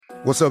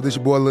What's up, this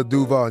your boy Lil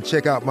Duval, and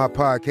check out my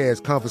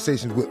podcast,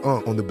 Conversations with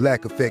Unc, on the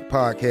Black Effect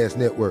Podcast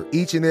Network.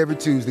 Each and every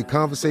Tuesday,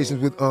 Conversations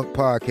with Unc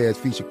podcast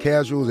feature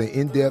casuals and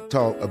in-depth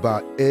talk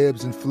about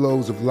ebbs and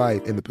flows of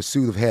life and the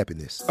pursuit of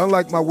happiness.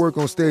 Unlike my work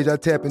on stage, I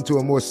tap into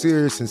a more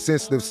serious and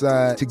sensitive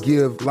side to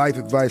give life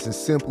advice and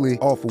simply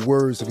offer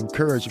words of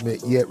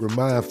encouragement, yet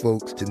remind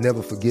folks to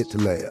never forget to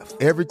laugh.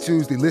 Every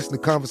Tuesday, listen to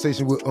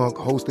Conversations with Unc,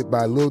 hosted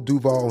by Lil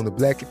Duval on the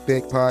Black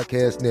Effect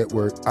Podcast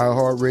Network,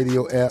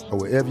 iHeartRadio app, or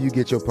wherever you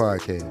get your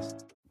podcasts.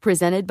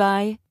 Presented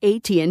by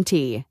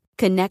AT&T.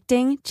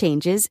 Connecting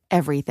changes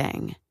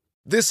everything.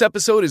 This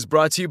episode is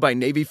brought to you by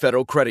Navy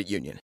Federal Credit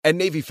Union. At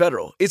Navy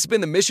Federal, it's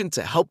been the mission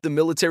to help the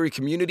military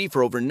community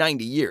for over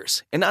 90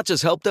 years. And not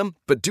just help them,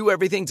 but do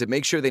everything to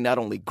make sure they not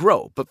only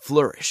grow, but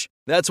flourish.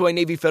 That's why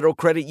Navy Federal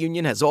Credit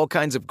Union has all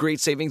kinds of great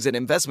savings and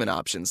investment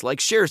options like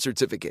share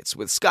certificates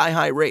with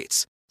sky-high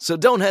rates. So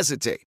don't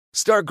hesitate.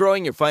 Start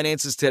growing your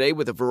finances today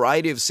with a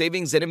variety of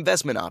savings and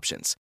investment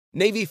options.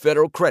 Navy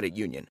Federal Credit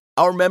Union.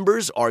 Our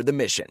members are the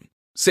mission.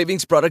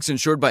 Savings products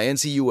insured by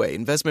NCUA.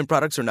 Investment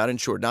products are not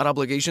insured, not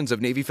obligations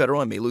of Navy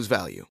Federal and may lose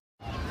value.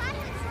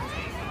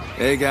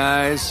 Hey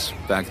guys,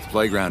 back at the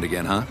playground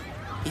again, huh?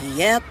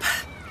 Yep.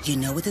 You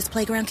know what this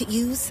playground could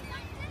use?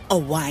 A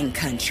wine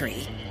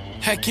country.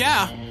 Heck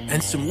yeah,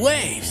 and some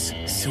waves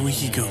so we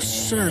could go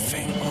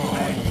surfing. Oh,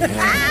 yeah.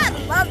 I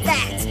love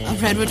that. A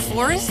redwood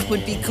forest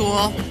would be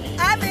cool.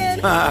 I'm in.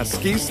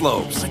 Ski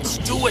slopes. Let's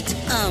do it.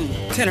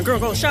 Can a girl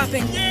go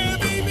shopping? Yeah,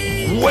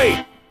 baby.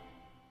 Wait!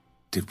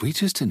 Did we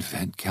just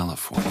invent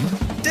California?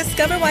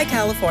 Discover why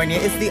California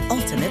is the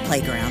ultimate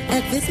playground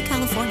at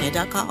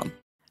visitcalifornia.com.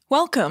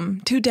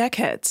 Welcome to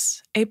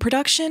Deckheads, a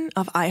production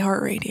of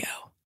iHeartRadio.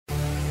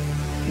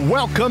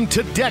 Welcome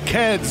to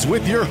Deckheads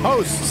with your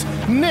hosts,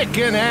 Nick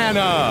and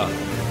Anna.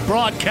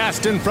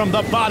 Broadcasting from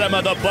the bottom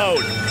of the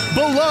boat,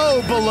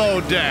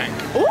 below deck.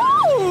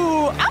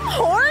 Ooh, I'm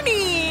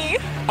horny.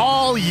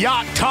 All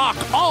yacht talk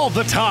all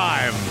the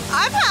time.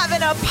 I'm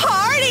having a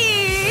party.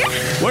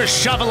 We're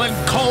shoveling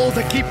coal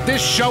to keep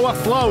this show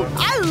afloat.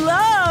 I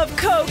love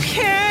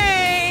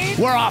cocaine.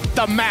 We're off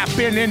the map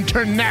in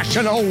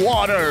international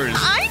waters.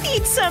 I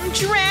need some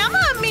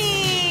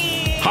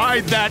Dramamine.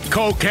 Hide that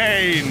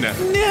cocaine.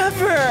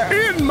 Never.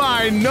 In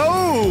my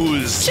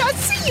nose. Just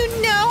so you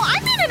know,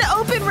 I'm in an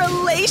open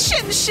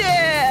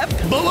relationship.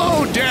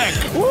 Below deck.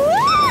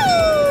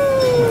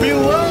 Woo!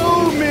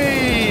 Below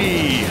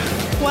me.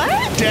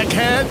 What?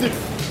 Deckhead.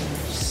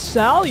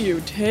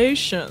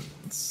 Salutations.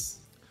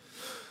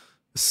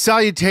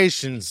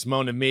 Salutations,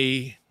 mon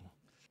ami.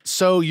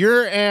 So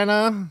you're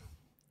Anna,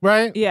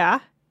 right?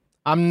 Yeah.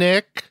 I'm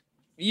Nick.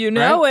 You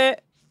know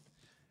it.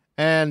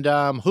 And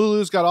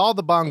Hulu's got all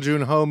the Bong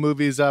Joon-ho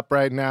movies up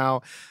right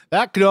now.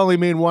 That could only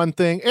mean one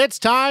thing. It's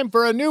time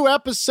for a new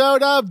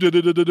episode of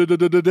Deckheads.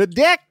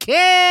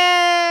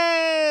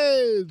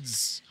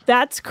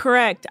 That's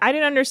correct. I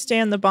didn't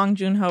understand the Bong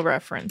Joon-ho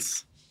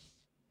reference.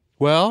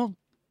 Well,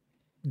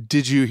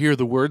 did you hear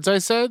the words I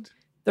said?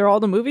 They're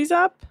all the movies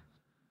up?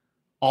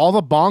 All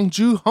the Bong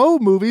Joon-ho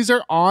movies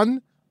are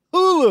on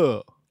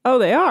Hulu. Oh,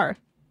 they are?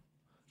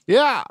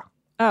 Yeah.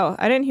 Oh,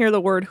 I didn't hear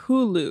the word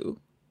Hulu.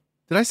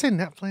 Did I say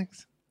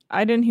Netflix?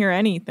 I didn't hear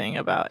anything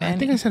about any. I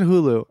think I said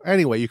Hulu.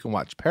 Anyway, you can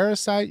watch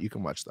Parasite. You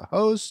can watch The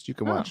Host. You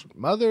can watch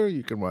Mother.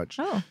 You can watch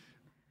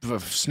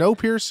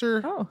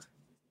Snowpiercer. Oh.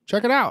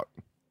 Check it out.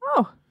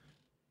 Oh.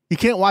 You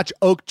can't watch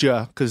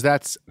Okja because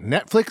that's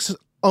Netflix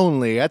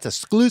only. That's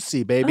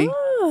exclusive, baby.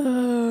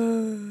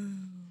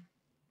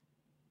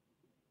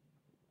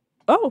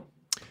 Oh.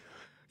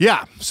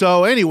 Yeah.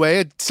 So anyway,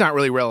 it's not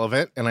really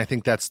relevant, and I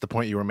think that's the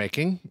point you were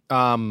making.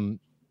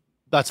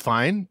 That's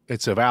fine.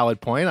 It's a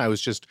valid point. I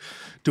was just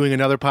doing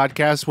another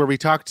podcast where we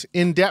talked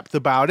in depth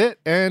about it,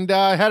 and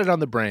I had it on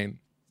the brain.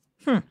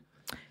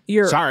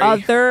 Your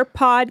other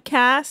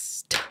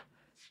podcast?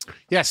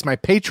 Yes, my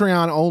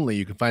Patreon only.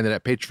 You can find it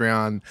at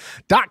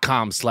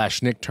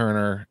patreon.com/Nick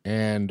Turner.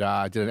 And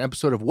I did an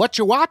episode of What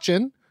You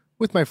Watching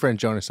with my friend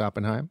Jonas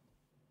Oppenheim.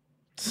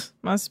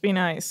 Must be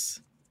nice.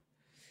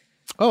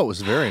 Oh, it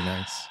was very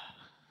nice.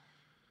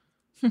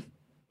 It's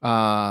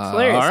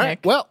hilarious, all right.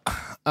 Nick. Well,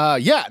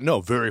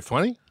 very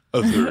funny.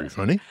 Very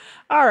funny.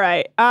 All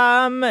right.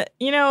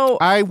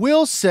 I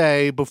will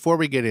say before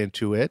we get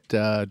into it, do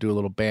a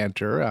little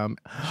banter.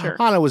 Sure.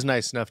 Hannah was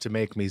nice enough to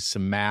make me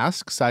some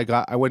masks. I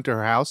went to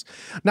her house.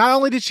 Not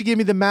only did she give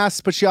me the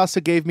masks, but she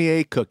also gave me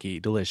a cookie.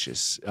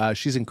 Delicious.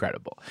 She's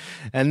incredible.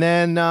 And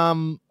then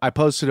I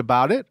posted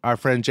about it. Our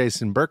friend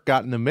Jason Burke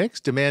got in the mix,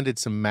 demanded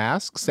some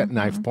masks at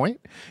Knife Point.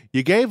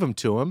 You gave them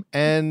to him,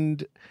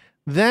 and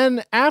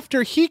then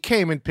after he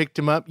came and picked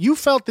him up, you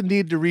felt the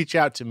need to reach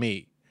out to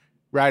me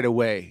right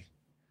away.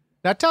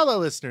 Now tell the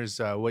listeners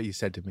what you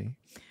said to me.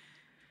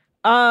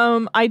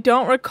 I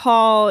don't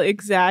recall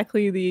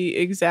exactly the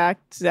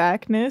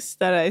exactness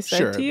that I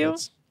said to you.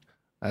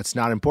 That's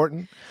not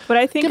important. But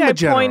I think I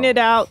pointed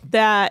out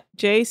that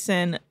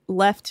Jason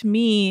left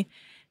me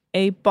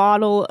a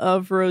bottle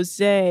of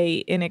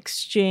rosé in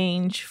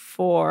exchange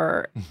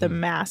for the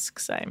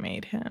masks I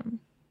made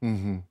him.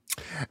 Mm-hmm.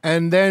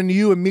 And then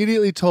you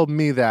immediately told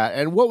me that.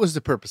 And what was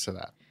the purpose of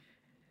that?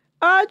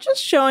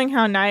 Just showing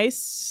how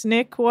nice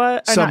Nick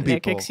was. Some not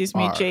Nick, people excuse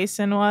me, are.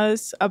 Jason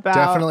was about.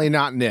 Definitely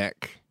not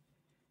Nick.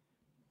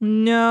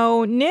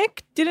 No,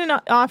 Nick didn't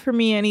offer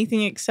me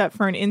anything except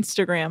for an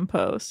Instagram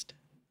post.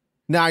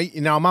 Now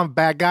I'm a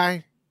bad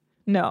guy.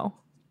 No.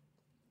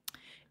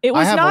 It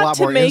was I have not a lot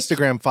to more make,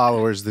 Instagram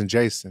followers than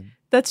Jason.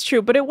 That's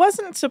true, but it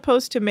wasn't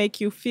supposed to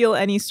make you feel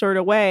any sort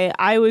of way.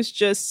 I was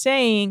just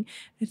saying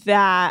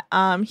that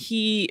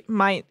he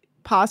might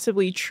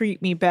possibly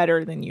treat me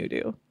better than you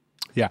do.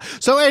 Yeah.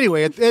 So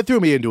anyway, it threw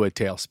me into a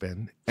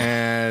tailspin.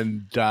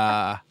 And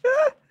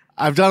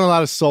I've done a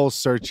lot of soul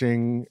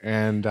searching.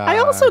 And I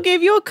also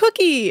gave you a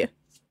cookie.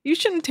 You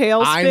shouldn't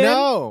tailspin. I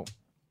know.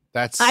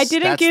 That's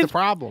the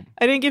problem.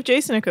 I didn't give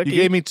Jason a cookie. You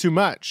gave me too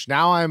much.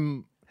 Now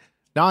I'm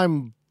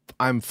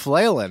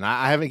flailing.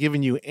 I haven't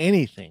given you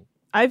anything.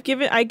 I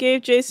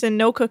gave Jason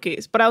no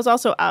cookies, but I was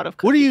also out of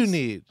cookies. What do you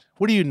need?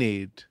 What do you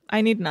need?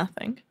 I need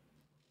nothing.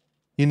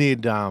 You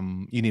need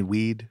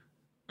weed?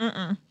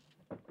 Mm-mm.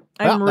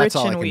 Well, I'm that's rich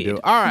all I in can weed. do.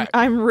 All right.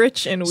 I'm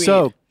rich in weed.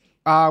 So,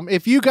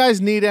 if you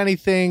guys need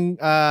anything,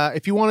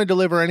 if you want to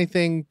deliver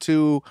anything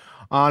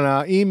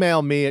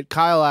email me at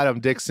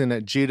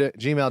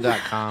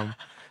kyleadamdixon@gmail.com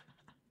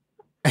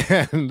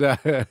and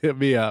hit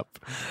me up.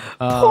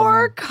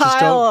 Poor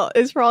Kyle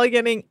is probably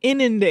getting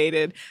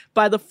inundated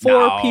by the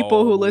 4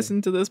 people who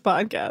listen to this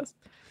podcast.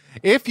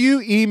 If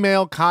you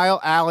email Kyle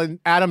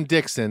Adam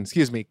Dixon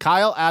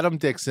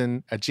 @gmail.com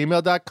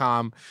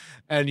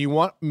and you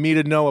want me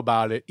to know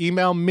about it,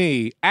 email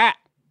me at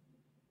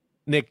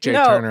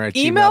nickjturner@gmail.com.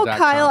 Email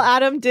Kyle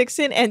Adam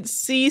Dixon and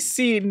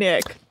CC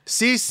Nick.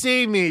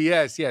 CC me,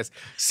 yes.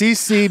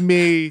 CC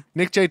me,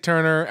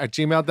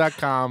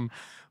 nickjturner@gmail.com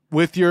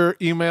with your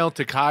email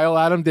to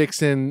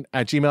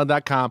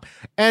kyleadamdixon@gmail.com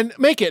and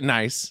make it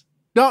nice.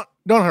 Don't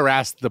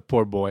harass the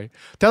poor boy.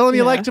 Tell him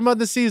you liked him on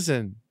the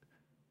season.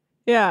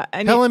 Yeah.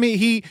 And Tell him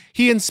he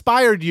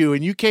inspired you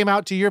and you came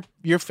out to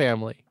your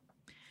family.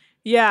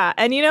 Yeah.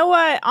 And you know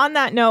what? On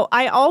that note,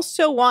 I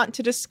also want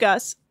to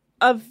discuss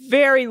a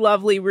very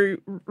lovely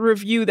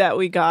review that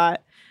we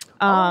got.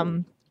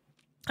 And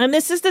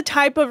this is the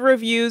type of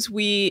reviews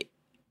we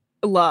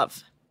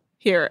love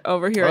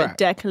over here at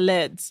Deck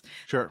Lids.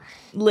 Sure.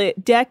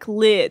 Deck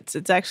Lids.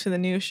 It's actually the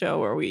new show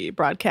where we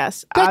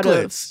broadcast Deck out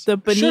Lids.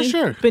 of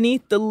the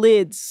Beneath the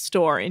Lids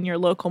store in your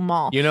local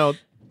mall. You know,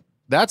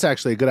 that's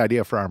actually a good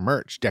idea for our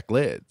merch, Deck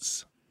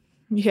Lids.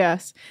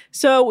 Yes.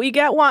 So we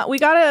got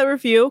a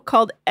review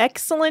called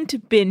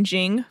Excellent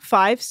Binging,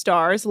 5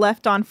 stars,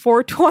 left on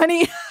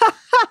 420.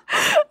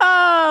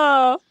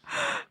 Oh,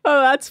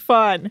 that's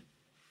fun.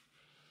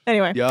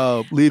 Anyway.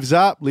 Yo, leaves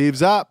up.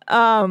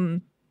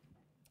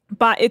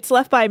 But it's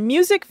left by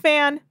Music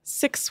Fan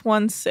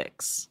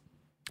 616.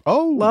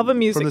 Oh, love a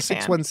music from the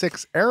fan.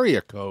 616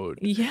 area code.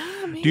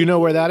 Yeah, maybe. Do you know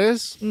where that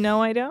is?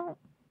 No, I don't.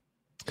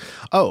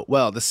 Oh,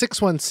 well, the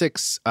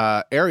 616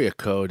 area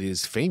code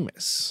is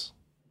famous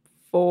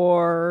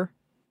for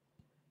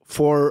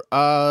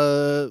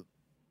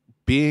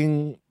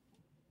being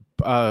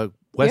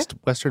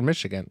Western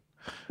Michigan.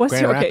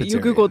 Okay, Rapids you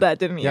area. Googled that,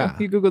 didn't you? Yeah.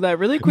 You Googled that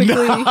really quickly.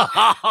 No,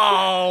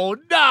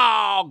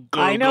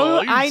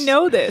 Google. I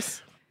know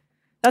this.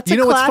 That's you a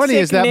know what's funny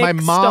classic is that Nick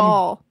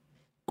stall.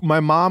 my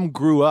mom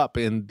grew up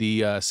in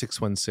the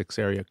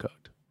 616 area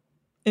code.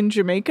 In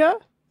Jamaica?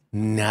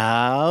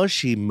 No,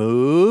 she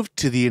moved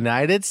to the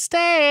United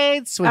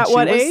States when At she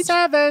what was age?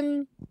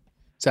 7.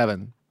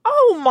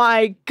 Oh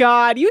my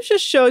God. You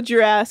just showed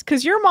your ass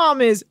because your mom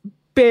is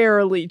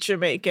barely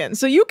Jamaican.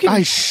 So you can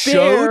I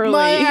showed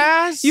my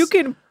ass? You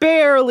can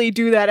barely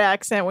do that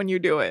accent when you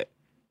do it.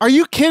 Are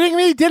you kidding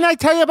me? Didn't I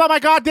tell you about my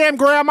goddamn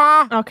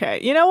grandma? Okay.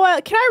 You know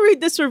what? Can I read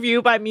this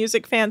review by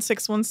Music Fan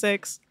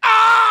 616?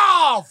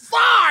 Oh,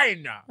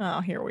 fine.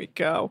 Oh, here we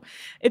go.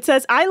 It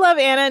says, I love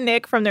Anna and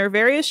Nick from their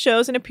various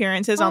shows and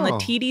appearances on the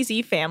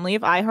TDZ family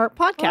of iHeart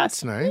podcasts.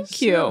 That's nice.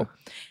 Thank you. Yeah.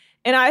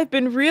 And I've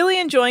been really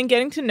enjoying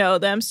getting to know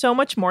them so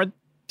much more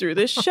through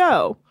this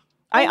show.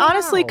 I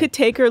honestly could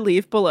take or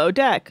leave Below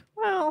Deck.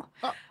 Well,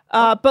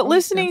 but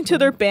listening to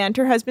their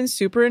banter has been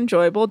super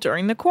enjoyable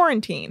during the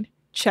quarantine.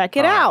 Check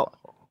it out.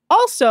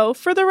 Also,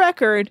 for the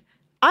record,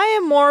 I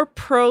am more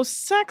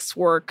pro-sex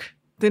work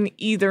than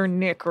either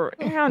Nick or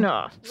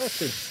Anna.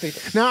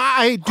 Now,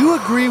 I do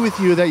agree with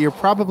you that you're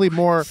probably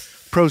more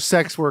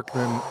pro-sex work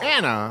than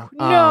Anna.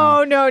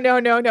 No. You know,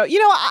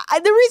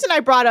 the reason I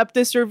brought up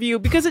this review,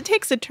 because it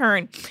takes a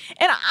turn.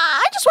 And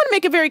I just want to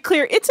make it very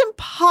clear. It's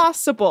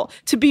impossible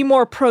to be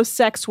more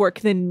pro-sex work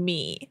than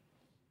me.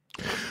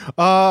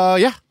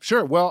 Yeah,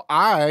 sure. Well,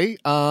 I'm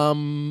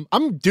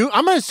going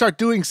to start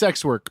doing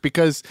sex work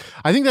because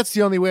I think that's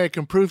the only way I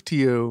can prove to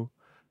you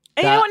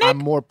And that you know what, Nick? I'm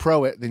more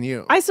pro it than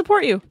you. I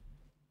support you.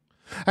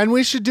 And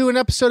we should do an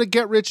episode of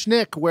Get Rich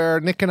Nick where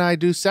Nick and I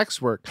do sex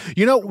work.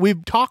 You know,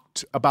 we've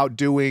talked about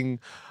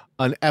doing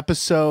an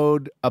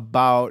episode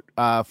about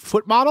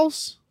foot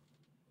models.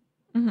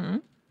 Mm-hmm.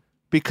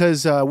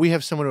 Because we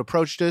have someone who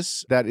approached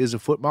us that is a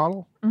foot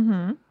model.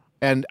 Mm-hmm.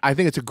 And I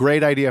think it's a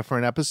great idea for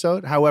an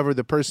episode. However,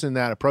 the person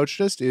that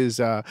approached us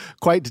is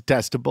quite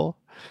detestable,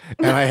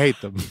 and I hate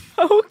them.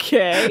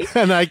 Okay.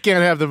 And I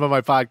can't have them on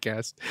my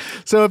podcast.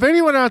 So if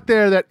anyone out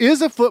there that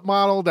is a foot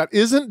model that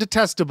isn't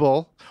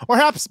detestable, or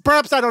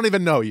perhaps I don't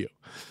even know you,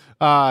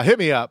 hit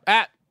me up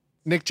at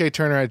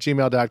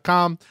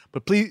nickjturner@gmail.com.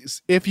 But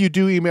please, if you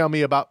do email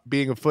me about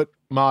being a foot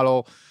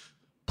model,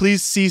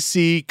 please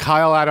CC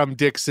Kyle Adam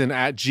Dixon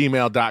at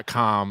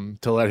gmail.com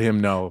to let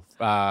him know,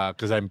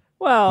 because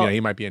he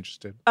might be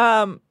interested.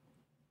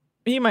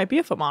 He might be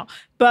a foot model,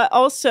 but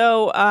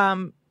also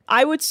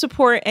I would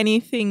support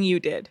anything you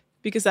did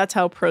because that's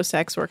how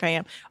pro-sex work I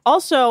am.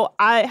 Also,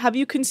 have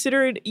you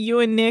considered you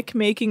and Nick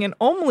making an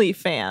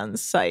OnlyFans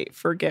site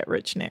for Get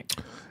Rich Nick?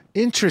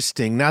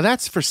 Interesting. Now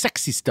that's for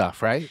sexy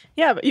stuff, right?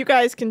 Yeah, but you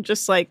guys can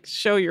just like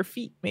show your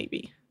feet,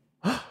 maybe.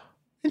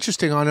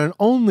 Interesting. On an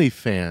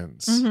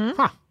OnlyFans. Mm-hmm.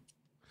 Huh.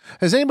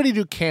 Does anybody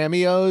do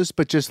cameos,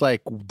 but just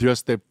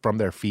from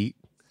their feet?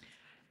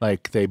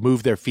 Like they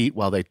move their feet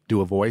while they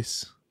do a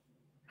voice?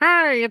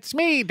 Hi, it's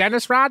me,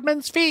 Dennis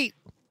Rodman's feet.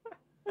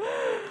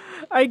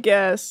 I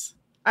guess.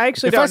 I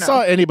actually don't know. If I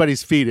saw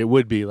anybody's feet, it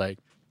would be like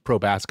pro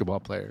basketball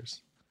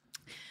players.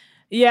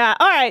 Yeah.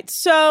 All right.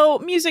 So,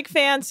 music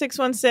fan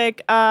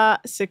 616, I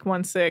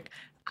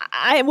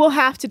will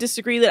have to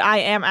disagree that I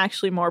am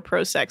actually more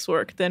pro sex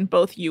work than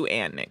both you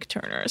and Nick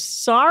Turner.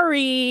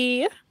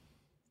 Sorry.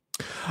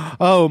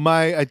 Oh,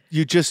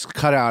 you just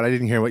cut out. I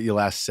didn't hear what you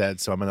last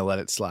said, so I'm going to let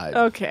it slide.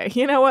 Okay.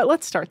 You know what?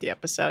 Let's start the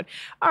episode.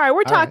 All right.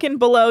 We're talking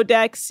Below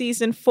Deck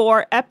Season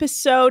 4,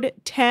 Episode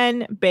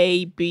 10,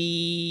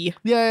 baby.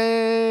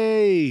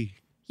 Yay.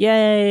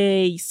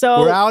 Yay.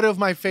 So we're out of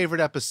my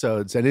favorite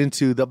episodes and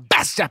into the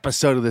best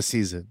episode of the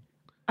season.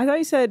 I thought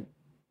you said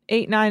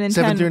 8, 9, and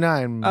 7 10. through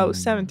 9. Oh,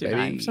 7 through baby.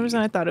 9. For some reason,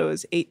 I thought it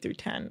was 8 through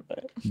 10.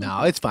 But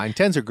no, it's fine.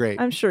 10s are great.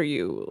 I'm sure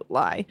you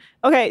lie.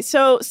 Okay,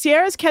 so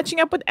Sierra's catching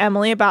up with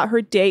Emily about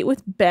her date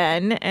with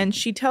Ben, and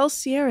she tells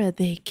Sierra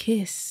they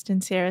kissed,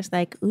 and Sierra's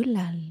like, ooh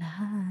la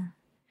la.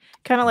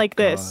 Kind of like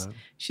this.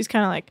 She's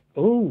kind of like,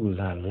 ooh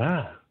la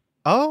la.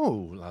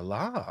 Oh la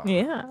la.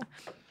 Yeah.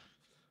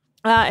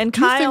 And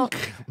Kyle,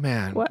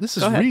 man, what? This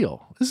is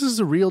real. This is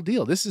a real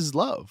deal. This is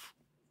love.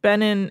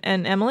 Ben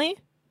and Emily?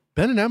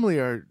 Ben and Emily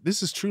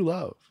this is true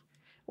love.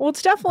 Well,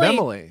 it's definitely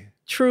Emily.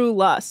 True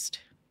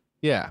lust.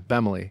 Yeah,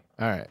 Bemily.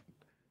 All right.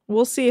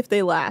 We'll see if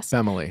they last.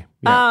 Emily.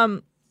 Yeah.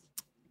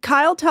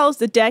 Kyle tells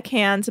the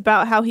deckhands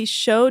about how he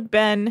showed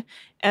Ben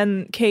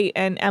and Kate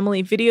and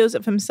Emily videos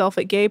of himself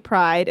at Gay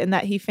Pride and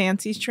that he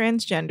fancies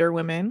transgender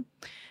women.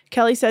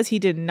 Kelly says he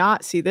did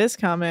not see this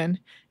coming.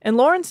 And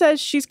Lauren says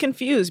she's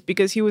confused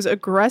because he was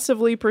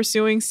aggressively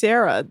pursuing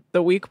Sarah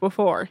the week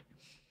before.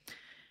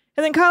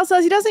 And then Kyle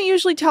says he doesn't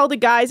usually tell the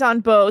guys on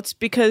boats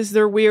because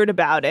they're weird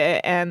about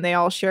it and they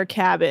all share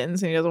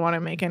cabins and he doesn't want to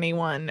make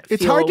anyone feel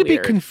It's hard to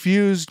weird. be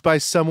confused by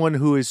someone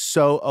who is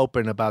so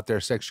open about their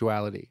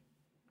sexuality.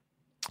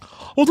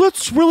 Well,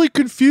 that's really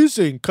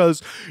confusing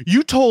because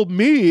you told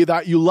me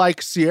that you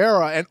like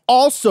Sierra and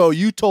also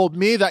you told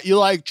me that you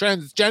like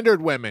transgendered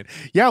women.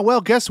 Yeah,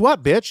 well, guess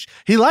what, bitch?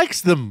 He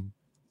likes them.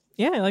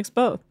 Yeah, he likes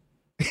both.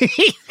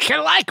 He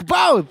can like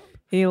both.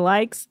 He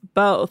likes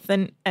both.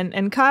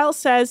 And Kyle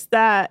says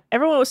that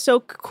everyone was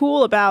so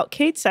cool about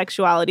Kate's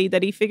sexuality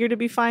that he figured it'd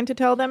be fine to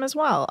tell them as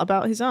well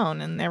about his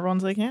own. And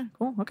everyone's like, yeah,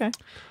 cool, okay.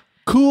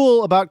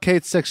 Cool about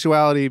Kate's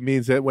sexuality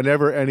means that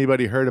whenever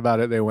anybody heard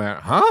about it, they went,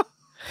 huh?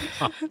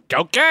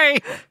 Okay.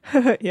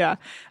 Yeah.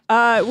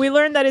 We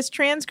learned that his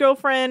trans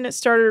girlfriend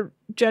started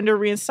gender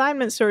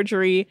reassignment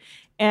surgery.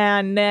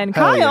 And then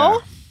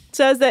Kyle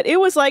says that it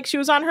was like she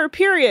was on her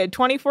period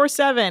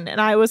 24/7.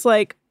 And I was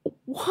like,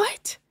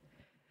 what?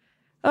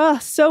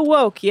 So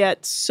woke,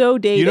 yet so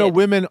dated. You know,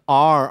 women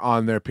are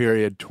on their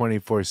period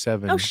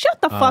 24/7. Oh,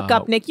 shut the fuck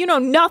up, Nick. You know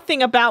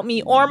nothing about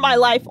me or my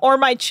life or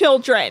my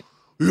children.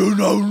 You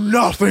know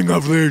nothing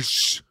of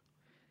this.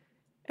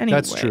 Anyway.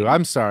 That's true.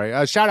 I'm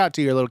sorry. Shout out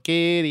to your little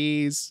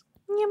kitties.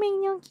 You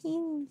mean your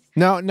kitties?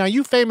 Now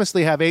you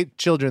famously have 8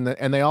 children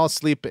and they all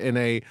sleep in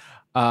a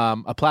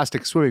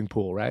plastic swimming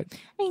pool, right?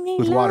 And they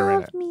with water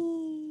in it.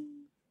 me.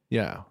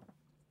 Yeah.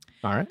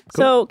 All right.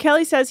 Cool. So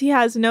Kelly says he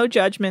has no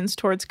judgments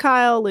towards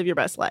Kyle. Live your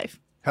best life.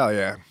 Hell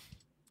yeah.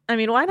 I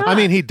mean, why not? I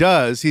mean, he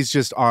does. He's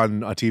just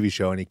on a TV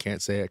show and he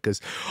can't say it because,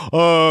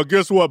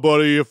 guess what,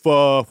 buddy? If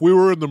we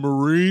were in the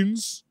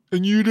Marines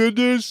and you did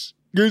this,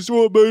 guess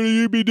what, buddy?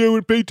 You'd be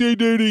doing PT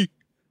duty.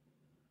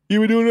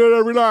 You'd be doing that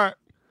every night.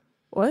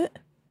 What?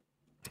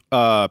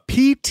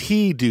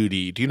 PT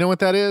duty. Do you know what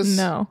that is?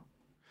 No.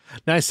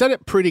 Now, I said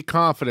it pretty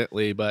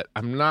confidently, but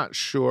I'm not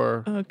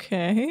sure.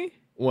 Okay.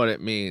 What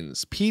it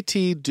means.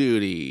 PT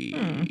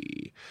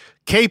duty.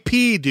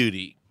 KP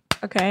duty.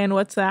 Okay, and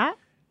what's that?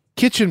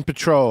 Kitchen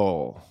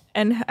patrol.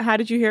 And how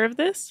did you hear of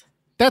this?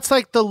 That's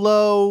like the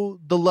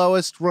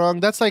lowest rung.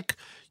 That's like,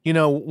 you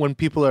know, when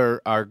people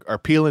are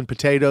peeling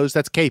potatoes,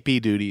 that's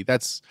KP duty.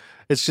 It's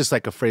just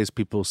like a phrase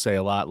people say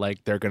a lot,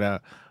 like they're going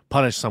to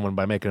punish someone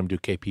by making them do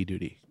KP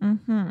duty.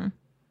 Mm-hmm.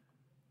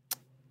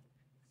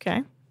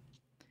 Okay.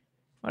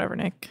 Whatever,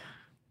 Nick.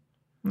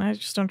 I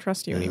just don't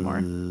trust you anymore.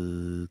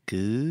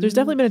 Okay. There's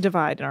definitely been a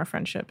divide in our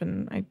friendship,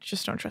 and I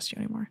just don't trust you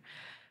anymore.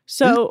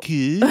 So,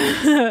 Okay.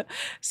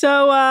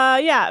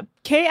 yeah,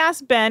 Kay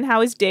asked Ben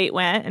how his date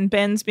went, and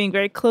Ben's being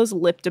very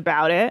close-lipped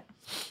about it.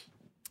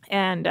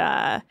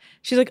 And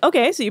she's like,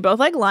 okay, so you both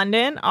like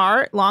London,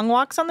 art, long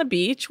walks on the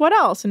beach. What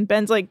else? And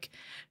Ben's like,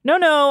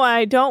 no,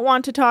 I don't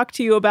want to talk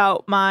to you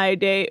about my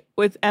date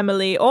with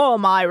Emily or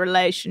my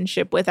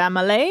relationship with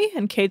Emily.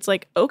 And Kate's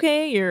like,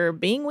 okay, you're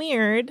being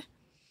weird.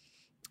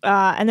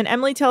 And then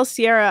Emily tells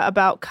Sierra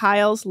about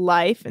Kyle's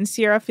life, and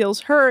Sierra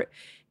feels hurt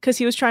because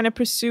he was trying to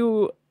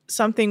pursue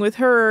something with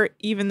her,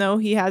 even though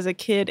he has a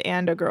kid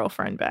and a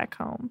girlfriend back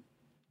home.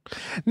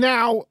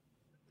 Now,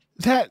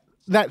 that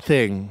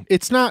thing,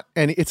 it's not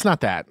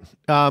that.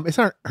 It's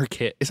not her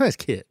kid. It's not his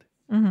kid.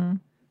 Mm-hmm.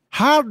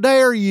 How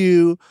dare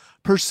you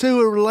pursue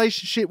a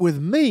relationship with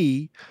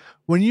me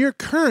when you're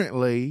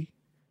currently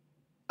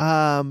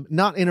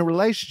not in a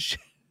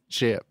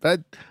relationship?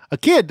 A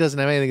kid doesn't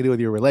have anything to do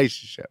with your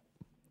relationship.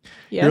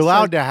 Yes, you're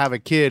allowed to have a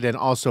kid and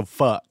also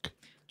fuck.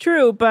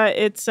 True, but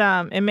it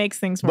makes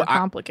things more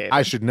complicated.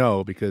 I should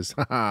know because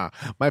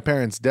my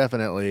parents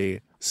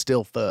definitely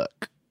still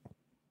fuck.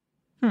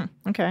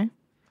 Okay.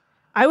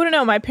 I wouldn't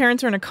know. My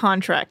parents are in a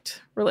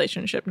contract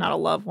relationship, not a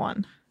love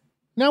one.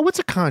 Now, what's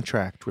a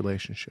contract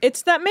relationship?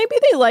 It's that maybe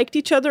they liked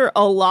each other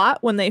a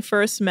lot when they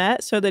first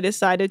met, so they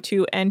decided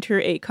to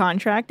enter a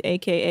contract,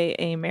 aka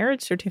a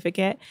marriage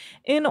certificate,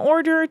 in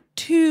order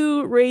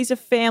to raise a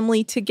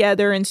family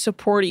together and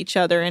support each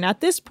other. And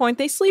at this point,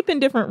 they sleep in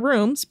different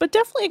rooms, but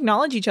definitely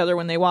acknowledge each other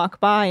when they walk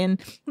by.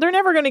 And they're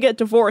never going to get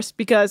divorced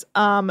because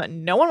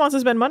no one wants to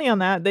spend money on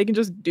that. They can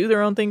just do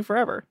their own thing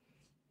forever.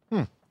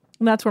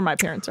 And that's where my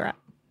parents are at.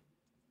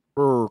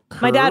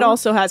 My dad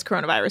also has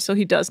coronavirus, so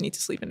he does need to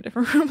sleep in a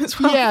different room as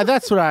well. Yeah,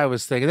 that's what I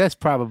was thinking. That's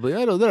probably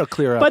that'll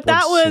clear up. But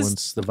that once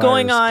was the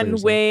going virus on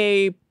clears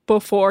way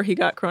before he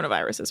got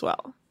coronavirus as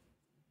well.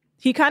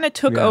 He kind of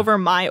took over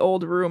my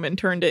old room and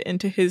turned it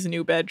into his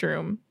new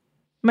bedroom.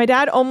 My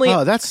dad only...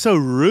 Oh, that's so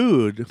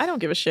rude. I don't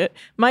give a shit.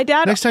 My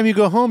dad... Next time you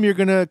go home, you're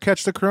going to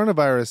catch the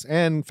coronavirus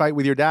and fight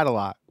with your dad a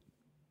lot.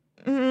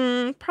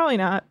 Probably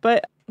not,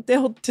 but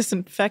they'll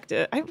disinfect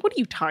it. What are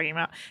you talking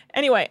about?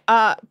 Anyway,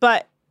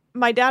 but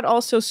my dad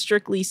also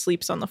strictly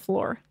sleeps on the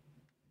floor.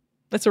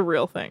 That's a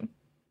real thing.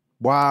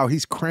 Wow,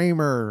 he's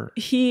Kramer.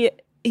 He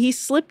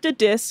slipped a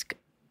disc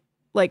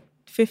like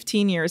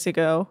 15 years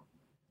ago,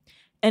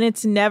 and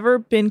it's never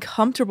been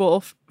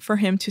comfortable for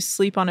him to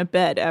sleep on a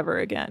bed ever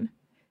again.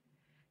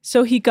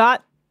 So he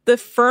got the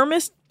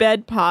firmest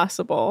bed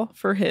possible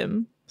for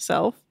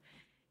himself,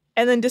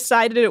 and then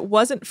decided it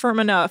wasn't firm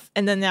enough,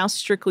 and then now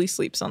strictly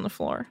sleeps on the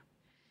floor.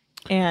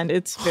 And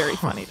it's very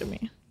funny to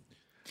me.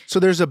 So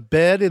there's a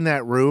bed in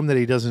that room that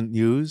he doesn't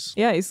use?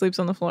 Yeah, he sleeps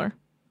on the floor.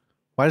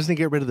 Why doesn't he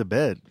get rid of the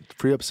bed?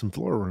 Free up some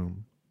floor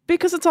room.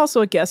 Because it's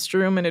also a guest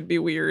room, and it'd be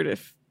weird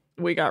if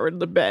we got rid of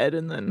the bed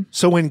and then...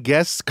 So when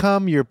guests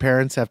come, your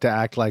parents have to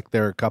act like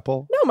they're a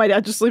couple? No, my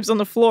dad just sleeps on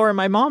the floor in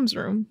my mom's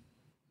room.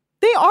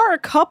 They are a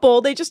couple.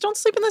 They just don't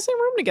sleep in the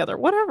same room together.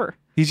 Whatever.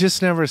 He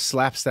just never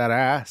slaps that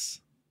ass.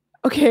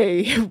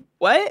 Okay,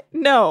 what?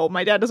 No,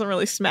 my dad doesn't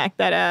really smack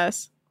that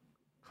ass.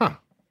 Huh.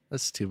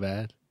 That's too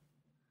bad.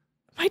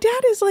 My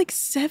dad is like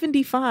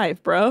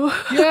 75, bro.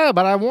 Yeah,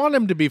 but I want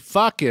him to be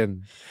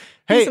fucking.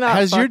 Hey,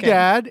 has your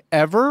dad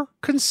ever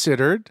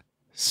considered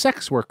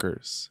sex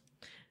workers?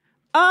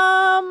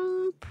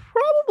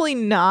 Probably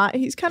not.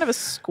 He's kind of a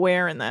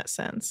square in that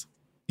sense.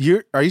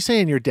 Are you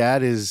saying your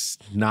dad is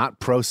not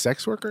pro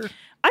sex worker?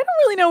 I don't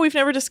really know. We've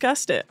never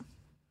discussed it.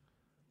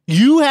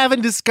 You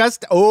haven't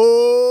discussed?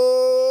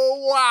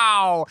 Oh,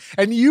 wow.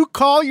 And you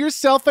call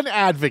yourself an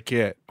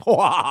advocate.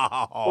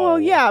 Wow. Well,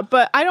 yeah,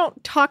 but I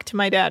don't talk to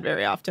my dad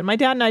very often. My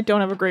dad and I don't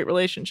have a great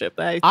relationship.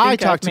 I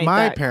talk to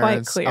my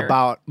parents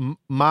about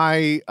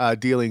my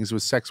dealings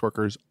with sex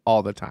workers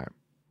all the time.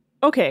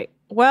 Okay,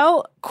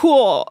 well,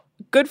 cool.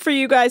 Good for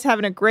you guys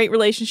having a great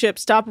relationship.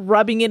 Stop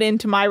rubbing it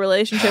into my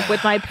relationship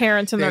with my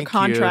parents and their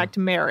contract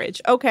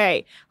marriage.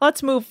 Okay,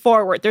 let's move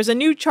forward. There's a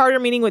new charter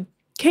meeting with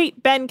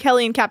Kate, Ben,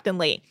 Kelly, and Captain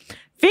Lee.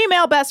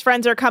 Female best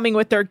friends are coming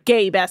with their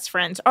gay best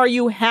friends. Are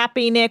you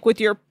happy, Nick, with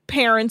your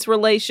parents'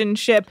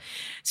 relationship?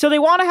 So they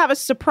want to have a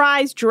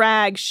surprise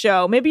drag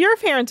show. Maybe your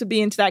parents would be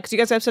into that because you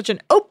guys have such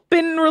an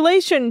open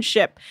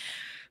relationship.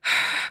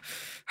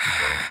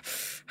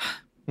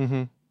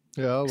 Mm-hmm.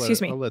 Yeah,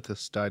 I'll let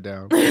this die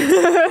down.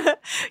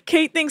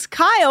 Kate thinks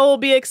Kyle will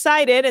be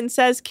excited and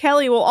says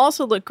Kelly will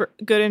also look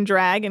good in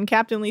drag, and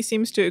Captain Lee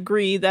seems to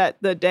agree that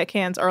the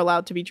deckhands are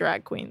allowed to be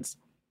drag queens.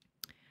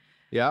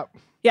 Yep.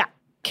 Yeah.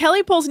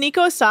 Kelly pulls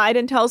Nico aside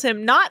and tells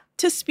him not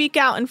to speak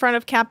out in front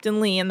of Captain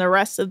Lee and the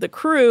rest of the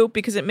crew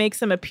because it makes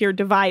them appear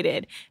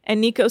divided.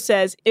 And Nico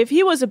says if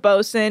he was a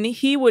bosun,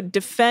 he would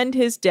defend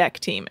his deck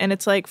team. And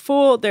it's like,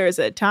 fool, there's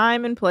a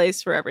time and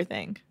place for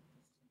everything.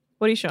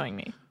 What are you showing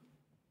me?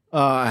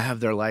 I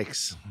have their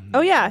likes.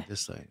 Oh, yeah.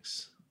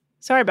 Dislikes.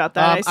 Sorry about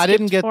that. I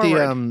didn't get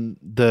forward.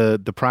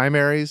 the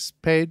primaries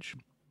page.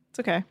 It's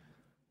okay.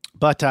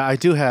 But I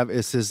do have,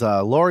 it says,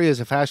 Lori is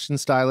a fashion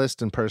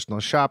stylist and personal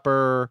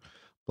shopper,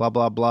 blah,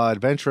 blah, blah.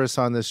 Adventurous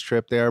on this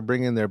trip. They are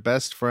bringing their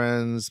best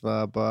friends,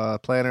 blah, blah,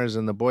 planners,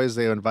 and the boys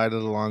they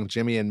invited along,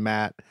 Jimmy and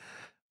Matt.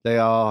 They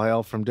all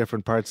hail from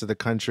different parts of the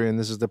country, and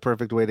this is the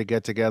perfect way to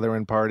get together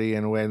and party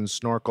and win,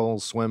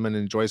 snorkel, swim, and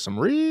enjoy some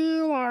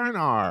real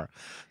R&R.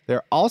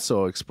 They're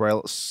also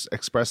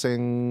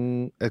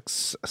celebrating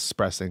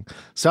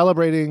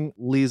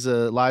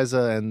Liza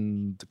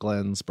and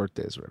Glenn's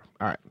birthdays. All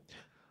right.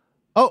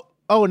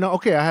 Oh, no.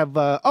 Okay, I have.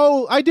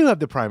 I do have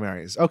the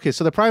primaries. Okay,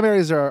 so the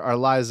primaries are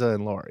Liza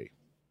and Lori.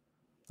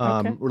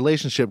 Okay.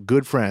 Relationship,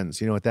 good friends.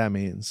 You know what that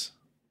means?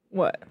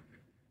 What?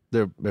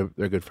 They're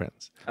good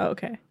friends. Oh,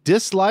 okay.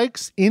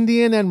 Dislikes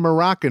Indian and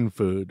Moroccan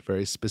food.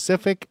 Very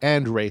specific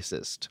and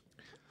racist.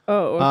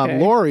 Oh, okay.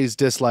 Lori's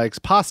dislikes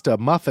pasta,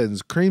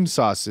 muffins, cream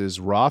sauces,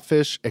 raw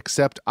fish,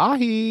 except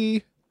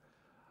ahi.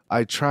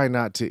 I try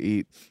not to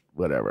eat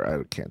whatever.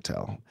 I can't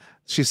tell.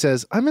 She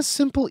says, I'm a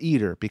simple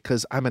eater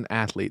because I'm an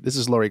athlete. This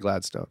is Lori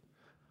Gladstone.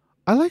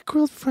 I like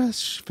grilled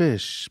fresh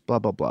fish. Blah,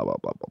 blah, blah, blah,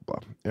 blah, blah,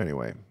 blah.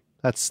 Anyway,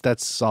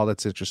 that's all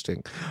that's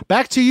interesting.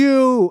 Back to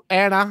you,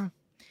 Anna.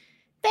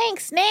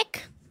 Thanks,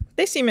 Nick.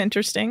 They seem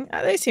interesting.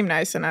 They seem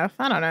nice enough.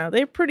 I don't know.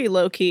 They're pretty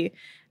low-key.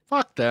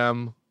 Fuck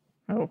them.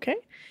 Okay.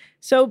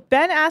 So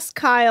Ben asks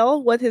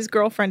Kyle what his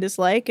girlfriend is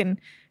like, and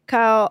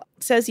Kyle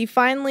says he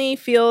finally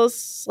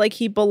feels like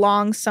he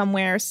belongs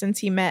somewhere since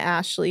he met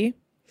Ashley.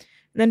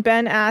 And then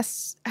Ben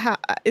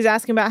is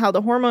asking about how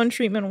the hormone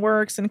treatment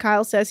works, and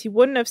Kyle says he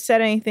wouldn't have said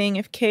anything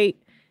if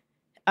Kate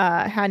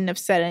hadn't have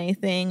said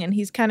anything, and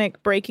he's kind of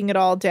breaking it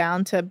all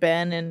down to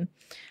Ben and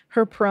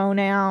her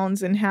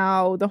pronouns and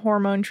how the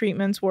hormone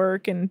treatments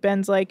work. And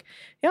Ben's like,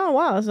 yeah,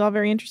 wow, this is all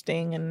very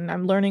interesting. And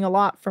I'm learning a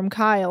lot from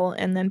Kyle.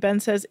 And then Ben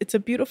says, it's a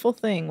beautiful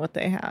thing what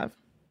they have.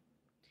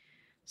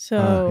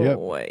 So, yeah,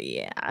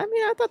 I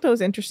mean, I thought that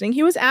was interesting.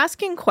 He was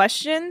asking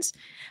questions.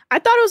 I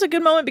thought it was a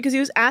good moment because he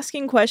was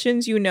asking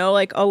questions,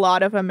 like a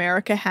lot of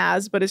America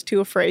has, but is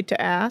too afraid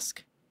to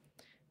ask.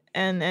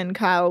 And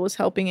Kyle was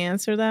helping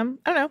answer them.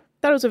 I don't know.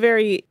 Thought it was a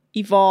very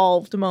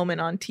evolved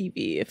moment on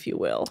TV, if you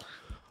will.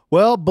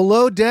 Well,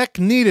 Below Deck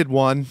needed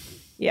one.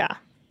 Yeah.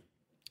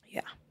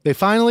 They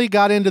finally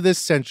got into this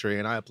century,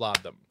 and I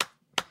applaud them.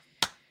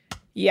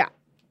 Yeah.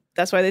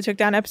 That's why they took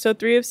down episode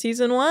 3 of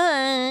season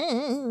 1.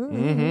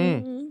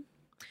 Mm-hmm.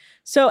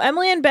 So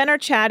Emily and Ben are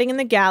chatting in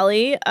the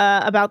galley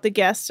about the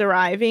guests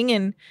arriving,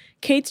 and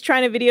Kate's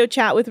trying to video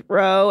chat with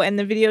Ro, and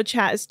the video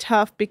chat is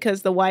tough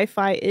because the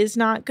Wi-Fi is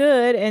not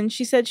good. And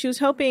she said she was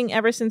hoping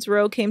ever since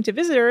Ro came to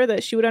visit her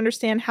that she would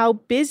understand how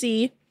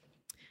busy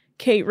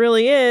Kate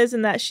really is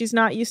and that she's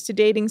not used to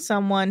dating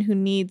someone who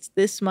needs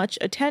this much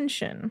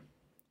attention,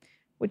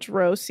 which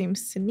Rose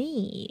seems to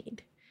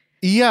need.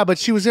 Yeah, but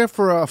she was there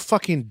for a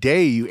fucking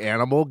day, you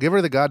animal. Give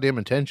her the goddamn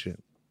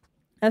attention.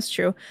 That's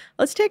true.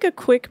 Let's take a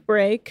quick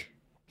break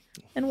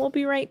and we'll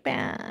be right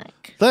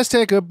back. Let's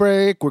take a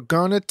break. We're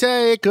gonna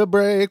take a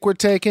break. We're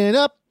taking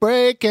a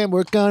break and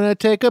we're gonna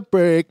take a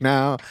break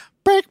now.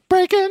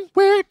 Breaking.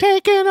 We're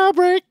taking a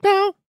break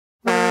now.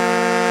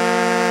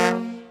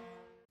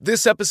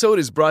 This episode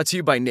is brought to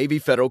you by Navy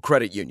Federal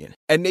Credit Union.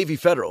 At Navy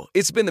Federal,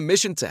 it's been the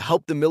mission to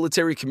help the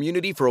military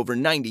community for over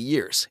 90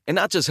 years. And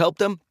not just help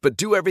them, but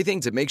do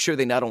everything to make sure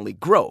they not only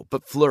grow,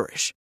 but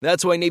flourish.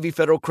 That's why Navy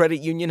Federal Credit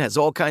Union has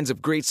all kinds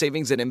of great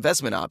savings and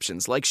investment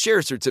options like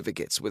share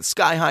certificates with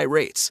sky-high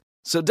rates.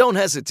 So don't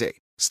hesitate.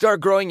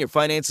 Start growing your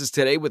finances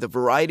today with a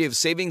variety of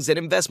savings and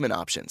investment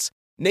options.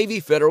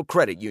 Navy Federal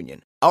Credit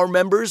Union. Our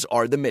members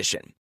are the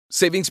mission.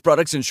 Savings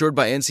products insured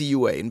by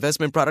NCUA.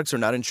 Investment products are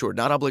not insured,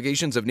 not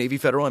obligations of Navy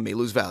Federal and may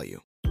lose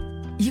value.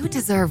 You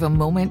deserve a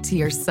moment to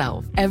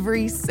yourself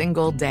every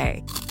single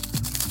day.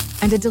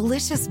 And a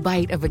delicious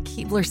bite of a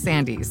Keebler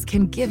Sandies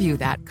can give you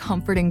that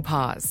comforting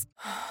pause.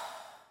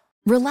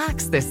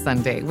 Relax this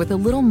Sunday with a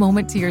little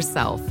moment to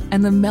yourself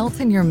and the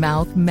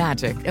melt-in-your-mouth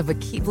magic of a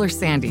Keebler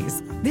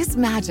Sandies. This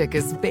magic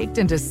is baked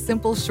into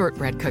simple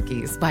shortbread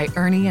cookies by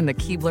Ernie and the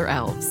Keebler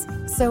Elves.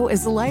 So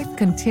as life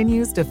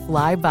continues to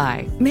fly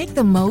by, make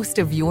the most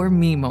of your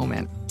me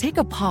moment. Take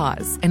a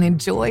pause and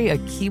enjoy a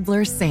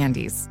Keebler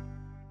Sandies.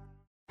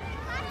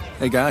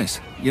 Hey guys,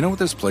 you know what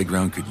this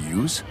playground could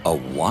use? A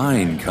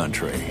wine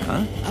country,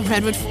 huh? A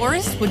redwood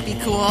forest would be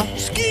cool.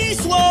 Ski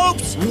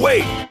slopes!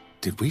 Wait!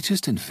 Did we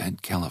just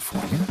invent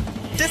California?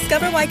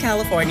 Discover why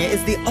California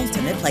is the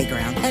ultimate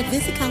playground at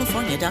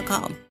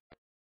visitcalifornia.com.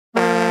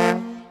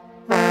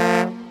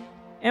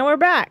 And we're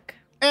back.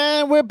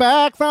 And we're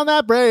back from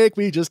that break.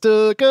 We just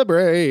took a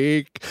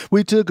break.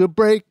 We took a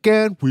break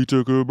and we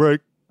took a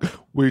break.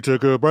 We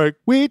took a break.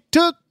 We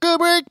took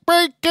a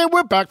break, and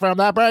we're back from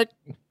that break.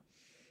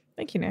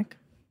 Thank you, Nick.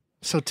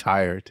 So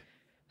tired.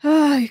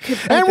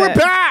 We're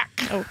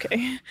back.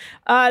 Okay.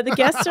 The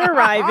guests are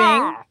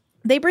arriving.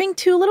 They bring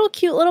 2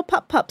 cute little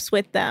pups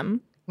with them.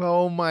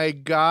 Oh my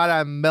God,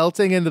 I'm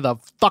melting into the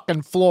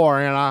fucking floor,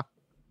 Anna.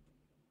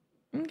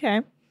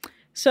 Okay.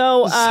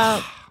 So,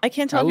 I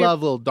can't tell I if you're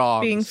love little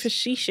dogs. being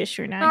facetious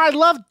or not. I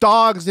love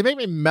dogs. They make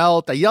me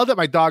melt. I yelled at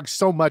my dog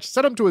so much.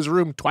 Sent him to his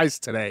room twice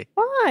today.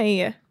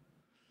 Why?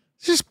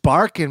 Just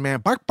barking,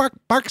 man.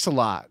 Barks a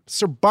lot.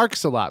 Sir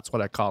Barks a lot's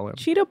what I call him.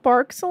 Cheetah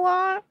barks a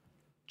lot.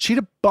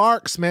 Cheetah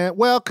barks, man.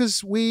 Well,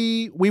 because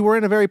we were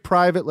in a very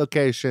private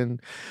location,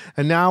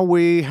 and now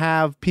we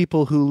have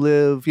people who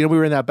live. We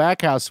were in that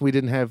back house. We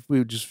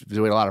were just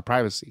doing a lot of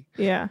privacy.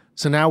 Yeah.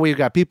 So now we've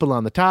got people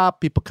on the top,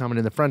 people coming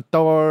in the front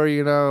door.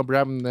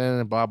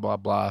 Blah blah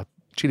blah.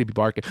 Cheetah be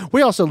barking.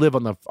 We also live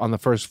on the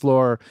first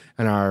floor,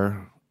 and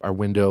our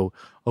window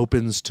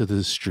opens to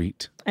the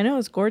street. I know,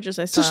 it's gorgeous.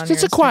 I saw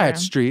It's a quiet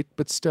street,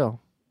 but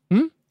still.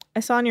 I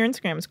saw on your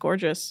Instagram. It's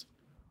gorgeous.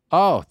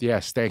 Oh,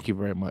 yes. Thank you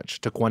very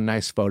much. Took one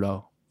nice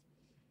photo.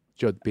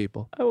 Showed the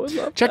people. I would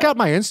love Check that. out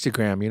my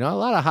Instagram. A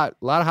lot of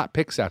hot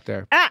pics out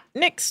there. At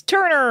Nick's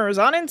Turners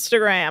on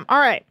Instagram. All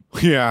right.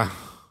 Yeah.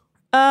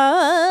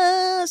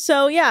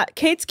 So yeah,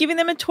 Kate's giving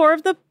them a tour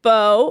of the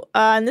boat.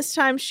 And this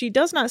time she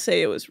does not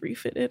say it was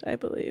refitted, I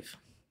believe.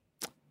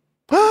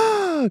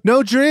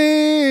 No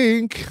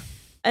drink.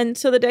 And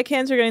so the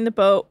deckhands are getting the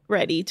boat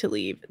ready to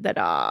leave the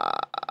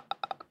dock.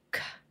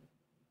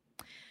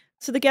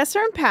 So the guests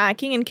are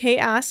unpacking and Kate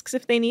asks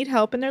if they need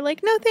help and they're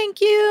like, no,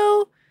 thank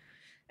you.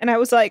 And I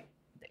was like,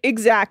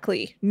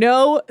 exactly.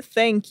 No,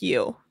 thank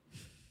you.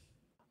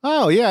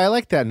 Oh, yeah. I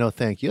like that. No,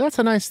 thank you. That's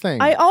a nice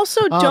thing. I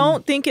also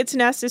don't think it's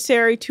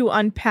necessary to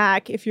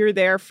unpack if you're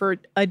there for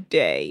a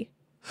day.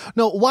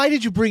 No, why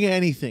did you bring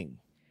anything?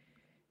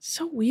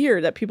 So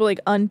weird that people like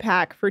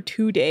unpack for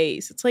 2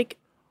 days. It's like,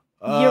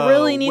 you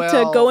really need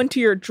to go into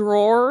your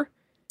drawer.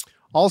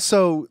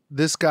 Also,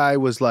 this guy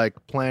was like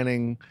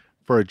planning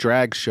for a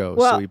drag show.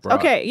 Well, so he brought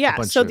okay, yeah. a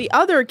bunch So of the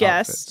other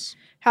guests outfits.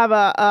 have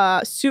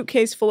a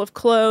suitcase full of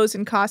clothes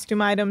and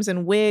costume items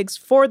and wigs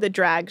for the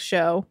drag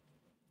show.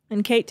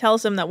 And Kate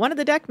tells them that one of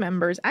the deck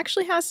members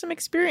actually has some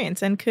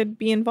experience and could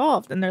be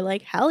involved. And they're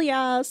like, hell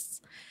yes.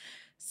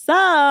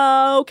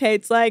 So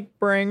Kate's like,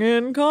 bring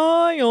in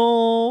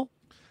Kyle.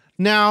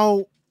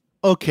 Now,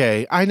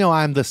 okay, I know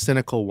I'm the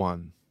cynical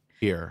one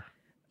here.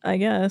 I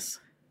guess.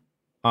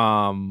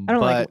 I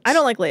I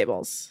don't like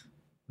labels.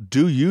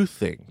 Do you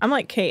think I'm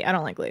like Kate. I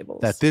don't like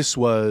labels. that this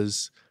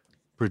was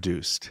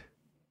produced?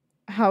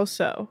 How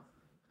so?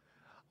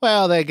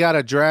 Well, they got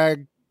a guy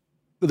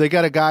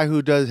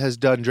who has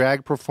done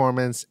drag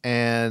performance,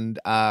 and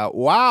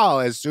wow,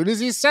 as soon as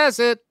he says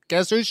it,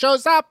 guess who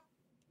shows up?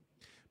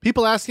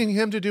 People asking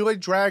him to do a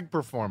drag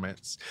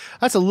performance.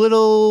 That's a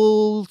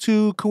little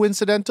too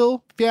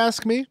coincidental, if you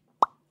ask me.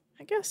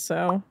 I guess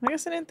so. I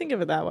guess I didn't think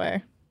of it that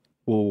way.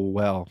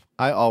 Well,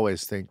 I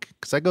always think,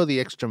 because I go the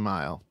extra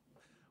mile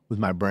with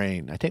my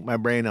brain. I take my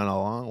brain on a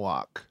long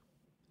walk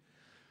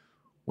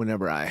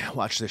whenever I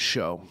watch this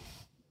show.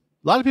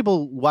 A lot of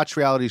people watch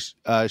reality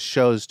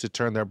shows to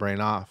turn their brain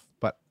off,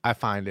 but I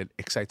find it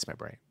excites my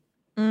brain.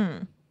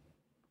 I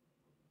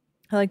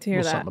like to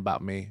hear that. Something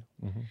about me.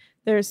 Mm-hmm.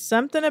 There's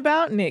something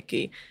about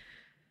Nikki.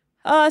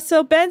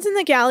 So Ben's in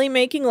the galley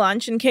making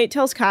lunch, and Kate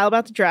tells Kyle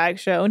about the drag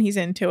show, and he's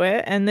into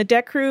it. And the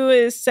deck crew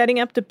is setting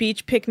up the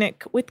beach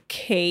picnic with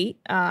Kate.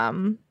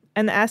 And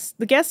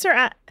the guests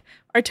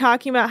are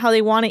talking about how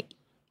they want to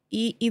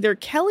eat either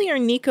Kelly or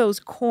Nico's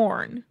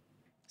corn.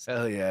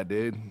 Hell yeah,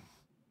 dude.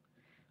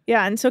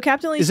 Yeah, and so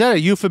Captain Lee's... Is that a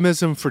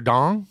euphemism for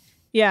dong?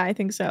 Yeah, I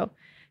think so.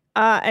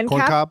 And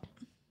corn cob?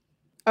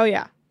 Oh,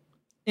 yeah.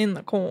 In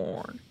the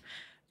corn.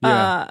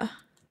 Yeah.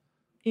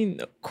 In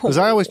the corn. Because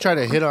I always try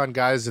to hit on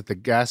guys at the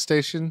gas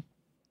station.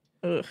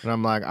 Ugh. And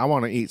I'm like, I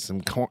want to eat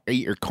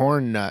eat your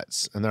corn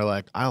nuts. And they're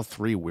like, aisle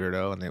 3,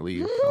 weirdo. And they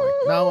leave. I'm like,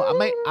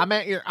 no, I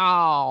meant your,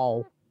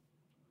 oh.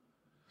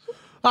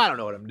 I don't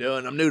know what I'm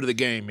doing. I'm new to the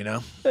game, you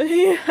know?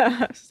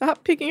 Yeah.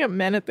 Stop picking up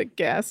men at the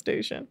gas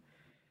station.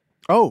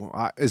 Oh,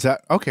 is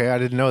that okay? I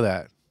didn't know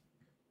that.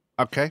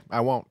 Okay,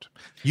 I won't.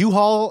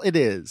 U-Haul it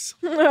is.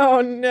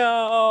 Oh,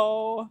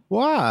 no.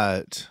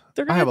 What?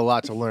 I have a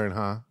lot to learn,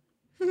 huh?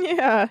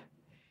 Yeah.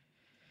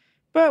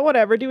 But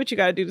whatever. Do what you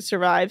got to do to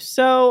survive.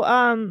 So,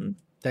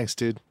 Thanks,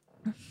 dude.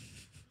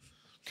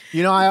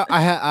 You know,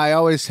 I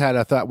always had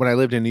a thought when I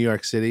lived in New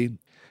York City,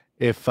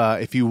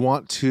 if you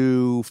want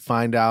to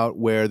find out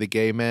where the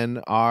gay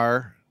men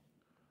are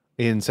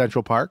in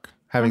Central Park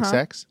having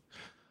sex,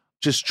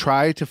 just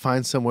try to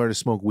find somewhere to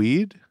smoke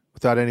weed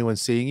without anyone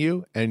seeing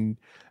you. And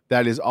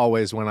that is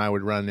always when I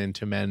would run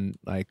into men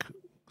like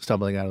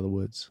stumbling out of the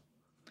woods.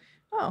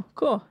 Oh,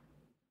 cool.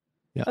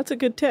 Yeah. That's a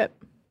good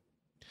tip.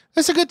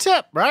 That's a good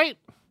tip, right?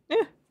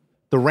 Yeah.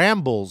 The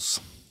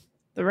Rambles.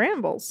 The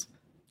Rambles.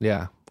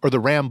 Yeah. Or the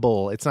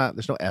Ramble. It's not,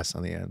 there's no S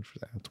on the end for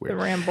that. It's weird.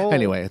 The Ramble.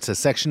 Anyway, it's a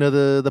section of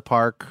the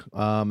park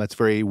that's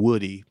very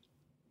woody.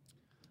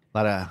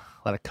 A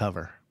lot of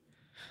cover.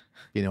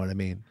 You know what I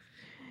mean?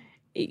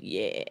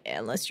 Yeah,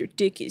 unless your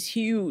dick is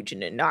huge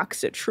and it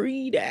knocks a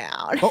tree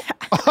down. Oh.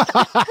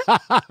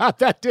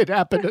 That did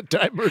happen a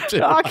time or two.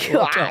 Oh,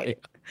 God.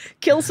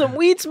 Kill some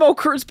weed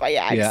smokers by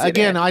accident. Yeah,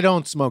 again, I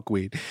don't smoke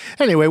weed.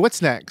 Anyway,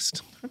 what's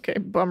next? Okay,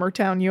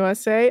 Bummertown,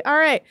 USA. All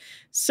right.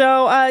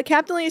 So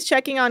Captain Lee is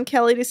checking on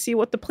Kelly to see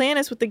what the plan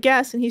is with the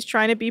guests, and he's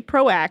trying to be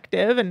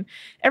proactive. And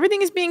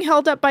everything is being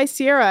held up by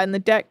Sierra, and the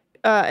deck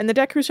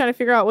crew's trying to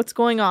figure out what's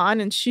going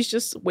on. And she's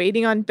just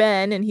waiting on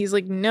Ben, and he's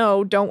like,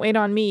 "No, don't wait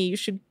on me. You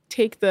should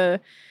take the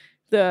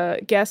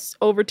guests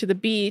over to the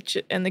beach,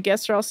 and the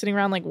guests are all sitting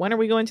around like, when are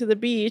we going to the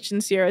beach?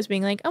 And Sierra's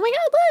being like, oh my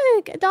God,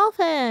 look, a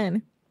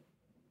dolphin.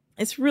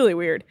 It's really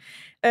weird.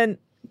 And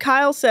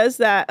Kyle says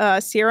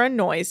that Sierra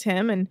annoys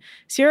him, and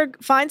Sierra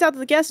finds out that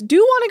the guests do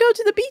want to go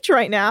to the beach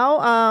right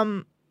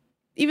now,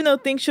 even though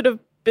things should have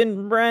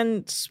been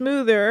run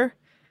smoother,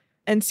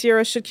 and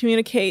Sierra should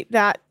communicate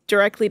that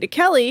directly to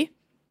Kelly.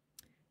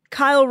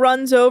 Kyle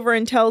runs over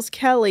and tells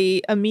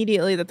Kelly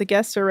immediately that the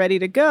guests are ready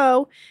to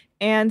go,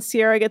 and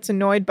Sierra gets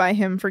annoyed by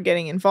him for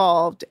getting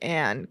involved,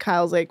 and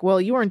Kyle's like,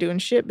 well, you weren't doing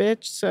shit,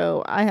 bitch,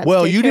 so I had to take care of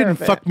it. Well, you didn't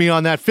fuck me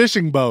on that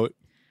fishing boat.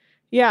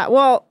 Yeah,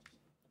 well,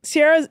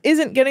 Sierra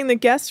isn't getting the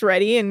guests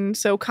ready, and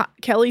so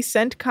Kelly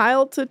sent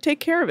Kyle to take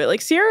care of it.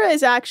 Like, Sierra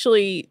is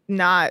actually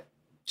not,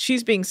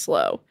 she's being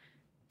slow.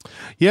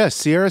 Yeah,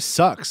 Sierra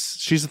sucks.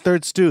 She's a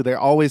third stew. They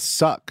always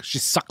suck. She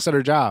sucks at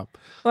her job.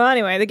 Well,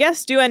 anyway, the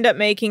guests do end up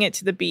making it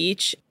to the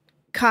beach.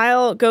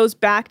 Kyle goes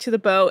back to the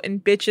boat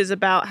and bitches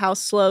about how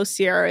slow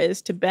Sierra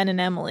is to Ben and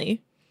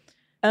Emily.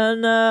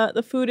 And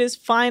the food is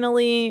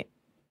finally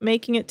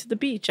making it to the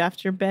beach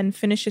after Ben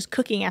finishes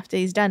cooking after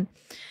he's done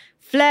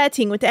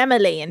flirting with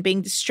Emily and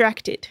being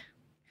distracted.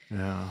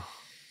 Yeah.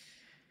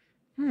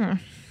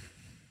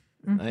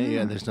 Mm-hmm.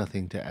 Yeah, there's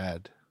nothing to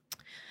add.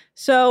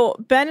 So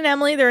Ben and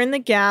Emily, they're in the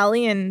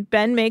galley, and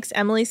Ben makes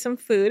Emily some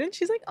food, and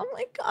she's like, oh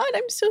my God,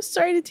 I'm so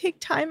sorry to take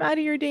time out of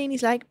your day. And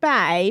he's like,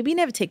 babe, you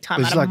never take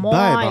time out of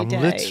my day.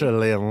 I'm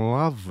literally in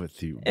love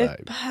with you,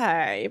 babe.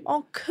 Babe,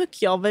 I'll cook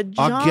your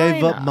vagina. I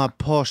gave up my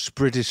posh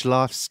British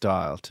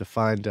lifestyle to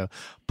find a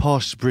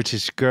posh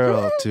British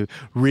girl to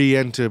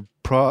re-enter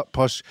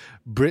posh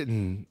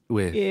Britain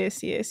with.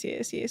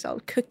 Yes.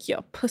 I'll cook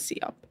your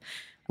pussy up.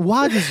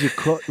 Why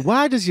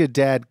does your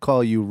dad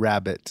call you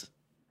Rabbit?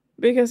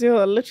 Because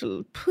you're a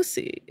little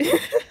pussy.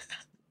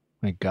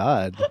 My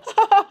God.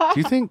 Do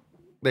you think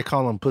they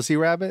call them pussy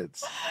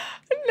rabbits?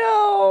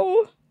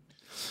 No.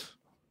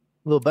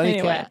 Little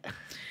bunny cat.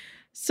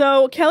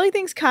 So Kelly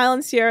thinks Kyle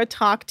and Sierra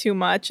talk too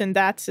much, and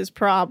that's his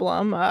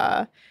problem.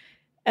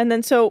 And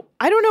then so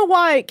I don't know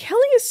why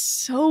Kelly is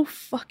so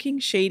fucking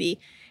shady.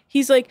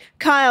 He's like,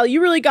 Kyle,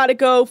 you really got to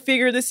go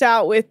figure this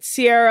out with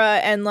Sierra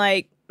and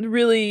like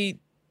really,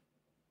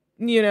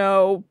 you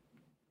know,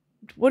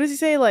 what does he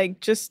say? Like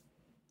just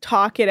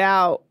talk it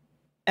out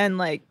and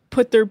like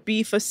put their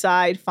beef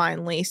aside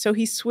finally. So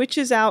he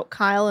switches out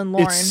Kyle and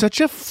Lauren. It's such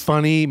a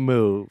funny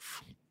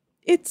move.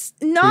 It's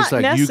not He's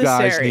like, necessary. you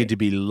guys need to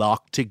be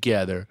locked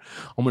together.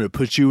 I'm going to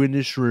put you in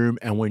this room,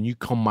 and when you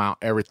come out,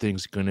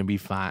 everything's going to be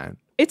fine.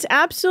 It's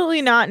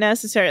absolutely not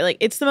necessary. Like,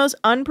 it's the most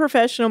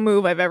unprofessional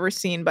move I've ever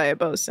seen by a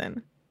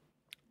bosun.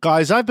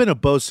 Guys, I've been a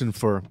bosun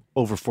for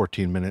over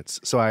 14 minutes,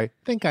 so I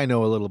think I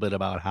know a little bit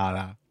about how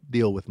to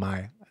deal with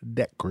my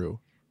deck crew.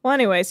 Well,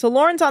 anyway, so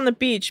Lauren's on the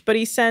beach, but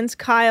he sends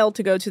Kyle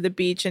to go to the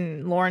beach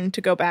and Lauren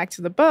to go back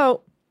to the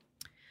boat.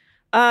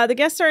 The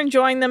guests are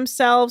enjoying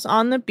themselves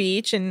on the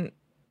beach, and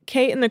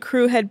Kate and the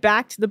crew head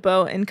back to the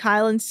boat, and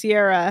Kyle and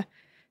Sierra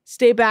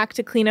stay back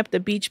to clean up the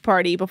beach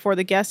party before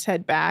the guests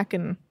head back.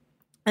 And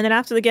then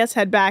after the guests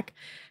head back,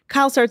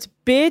 Kyle starts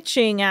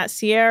bitching at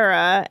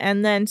Sierra,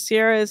 and then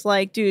Sierra is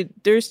like, dude,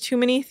 there's too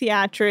many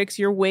theatrics.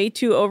 You're way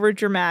too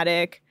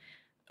overdramatic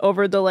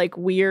over the like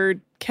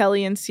weird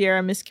Kelly and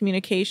Sierra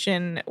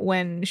miscommunication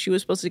when she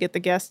was supposed to get the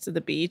guests to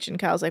the beach. And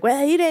Kyle's like,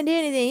 well, you didn't do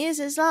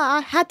anything.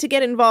 I had to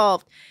get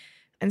involved.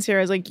 And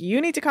Sierra's like,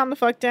 you need to calm the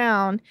fuck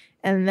down.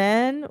 And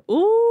then,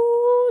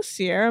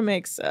 Sierra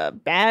makes a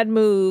bad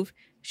move.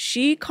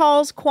 She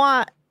calls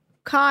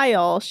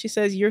Kyle. She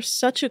says, you're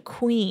such a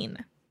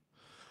queen.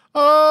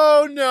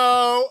 Oh,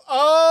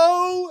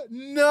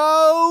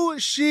 no,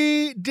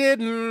 she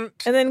didn't.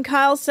 And then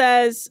Kyle's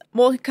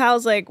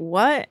like,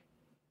 what?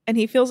 And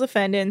he feels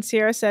offended. And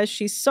Sierra says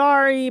she's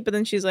sorry, but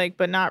then she's like,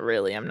 but not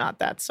really. I'm not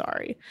that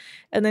sorry.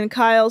 And then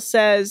Kyle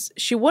says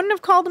she wouldn't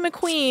have called him a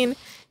queen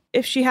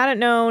if she hadn't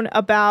known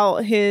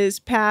about his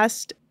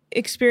past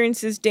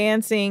experiences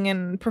dancing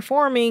and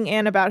performing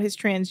and about his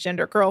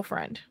transgender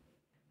girlfriend,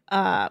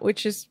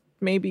 which is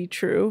maybe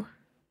true.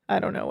 I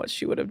don't know what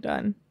she would have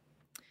done.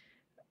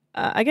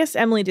 I guess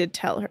Emily did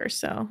tell her,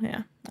 so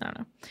yeah, I don't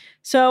know.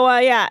 So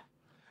yeah.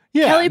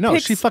 Yeah, Kelly no,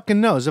 picks, she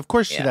fucking knows. Of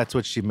course, that's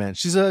what she meant.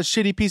 She's a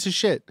shitty piece of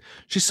shit.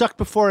 She sucked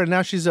before, and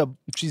now she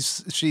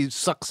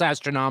sucks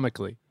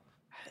astronomically.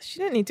 She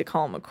didn't need to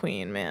call him a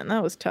queen, man.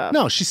 That was tough.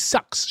 No, she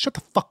sucks. Shut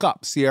the fuck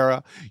up,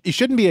 Sierra. You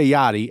shouldn't be a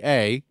yachty.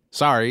 A,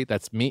 sorry,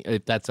 that's me.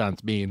 That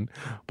sounds mean,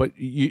 but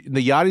the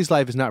yachty's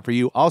life is not for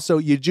you. Also,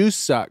 your juice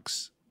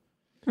sucks,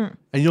 and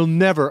you'll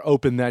never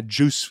open that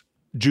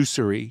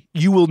juicery.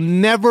 You will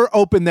never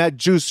open that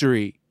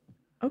juicery.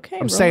 Okay,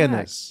 I'm saying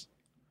this.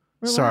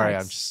 Relax. Sorry,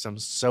 I'm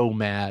so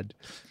mad.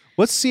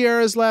 What's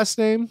Sierra's last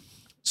name?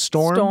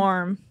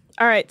 Storm.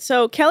 All right,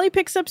 so Kelly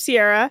picks up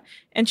Sierra,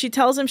 and she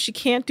tells him she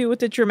can't do with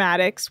the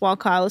dramatics while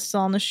Kyle is still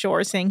on the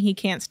shore saying he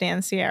can't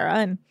stand Sierra.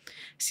 And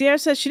Sierra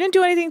says she didn't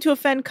do anything to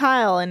offend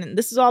Kyle, and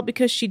this is all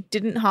because she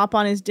didn't hop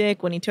on his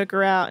dick when he took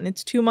her out, and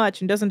it's too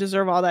much and doesn't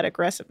deserve all that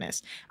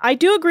aggressiveness. I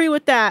do agree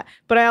with that,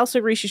 but I also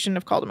agree she shouldn't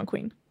have called him a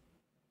queen.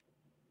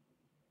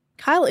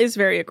 Kyle is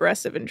very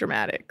aggressive and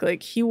dramatic.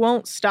 Like, he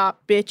won't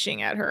stop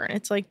bitching at her. And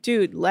it's like,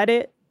 dude, let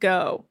it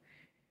go.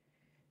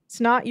 It's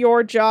not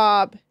your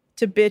job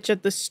to bitch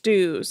at the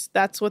stews.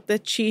 That's what the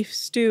chief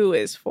stew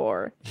is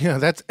for. Yeah,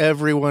 that's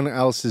everyone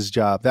else's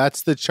job.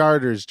 That's the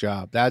charter's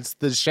job. That's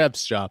the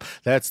chef's job.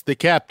 That's the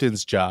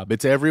captain's job.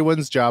 It's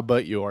everyone's job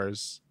but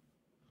yours.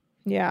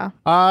 Yeah.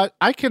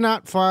 I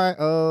cannot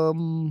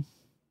find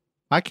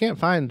I can't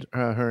find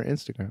her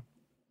Instagram.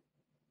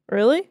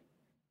 Really?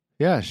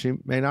 Yeah, she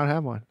may not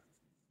have one.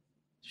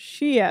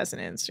 She has an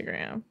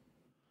Instagram.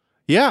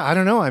 Yeah, I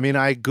don't know. I mean,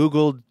 I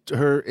Googled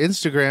her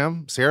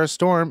Instagram, Sarah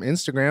Storm,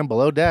 Instagram,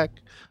 Below Deck.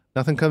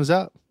 Nothing comes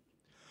up.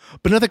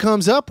 But nothing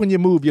comes up when you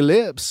move your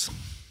lips.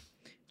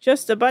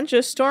 Just a bunch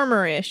of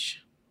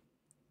Stormer-ish.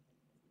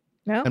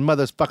 No? And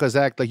motherfuckers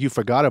act like you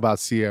forgot about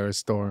Sierra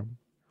Storm.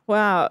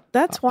 Wow,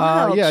 that's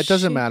wild. Yeah, it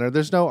doesn't matter.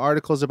 There's no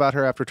articles about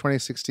her after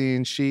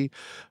 2016. She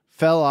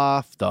fell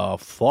off the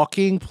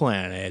fucking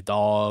planet,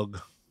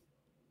 dog.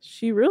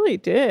 She really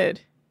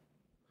did.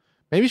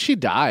 Maybe she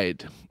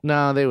died.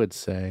 No, they would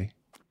say.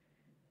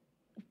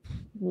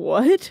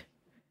 What?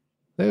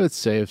 They would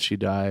say if she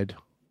died.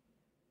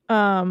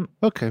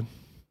 Okay.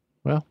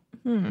 Well,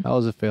 that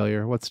was a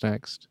failure. What's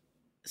next?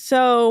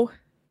 So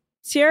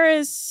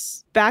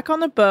Sierra's back on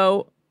the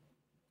boat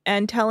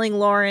and telling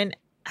Lauren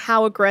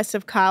how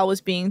aggressive Kyle was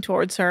being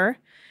towards her.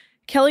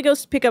 Kelly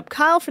goes to pick up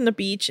Kyle from the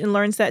beach and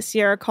learns that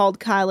Sierra called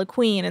Kyle a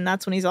queen. And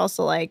that's when he's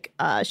also like,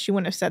 she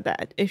wouldn't have said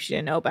that if she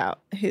didn't know about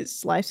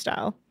his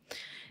lifestyle.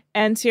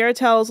 And Sierra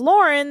tells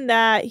Lauren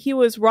that he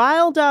was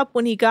riled up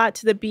when he got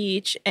to the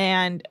beach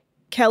and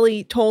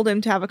Kelly told him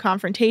to have a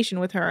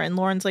confrontation with her. And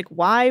Lauren's like,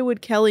 why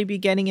would Kelly be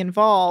getting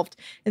involved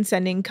in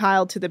sending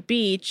Kyle to the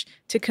beach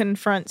to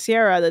confront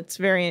Sierra? That's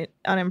very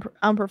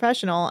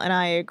unprofessional. And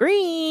I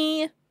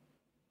agree.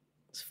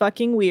 It's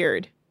fucking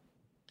weird.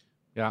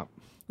 Yeah.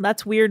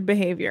 That's weird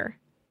behavior.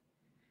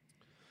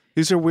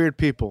 These are weird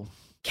people.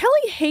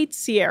 Kelly hates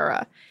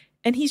Sierra,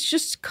 and he's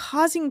just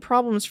causing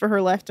problems for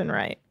her left and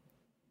right.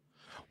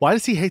 Why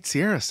does he hate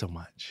Sierra so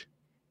much?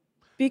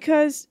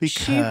 Because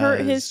she hurt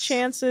his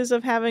chances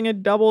of having a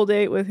double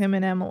date with him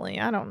and Emily.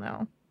 I don't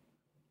know.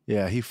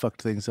 Yeah, he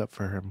fucked things up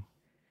for him.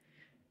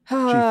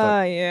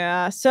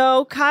 Yeah.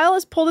 So Kyle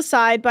is pulled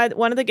aside by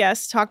one of the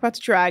guests to talk about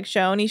the drag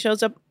show, and he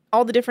shows up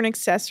all the different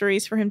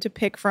accessories for him to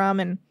pick from.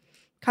 And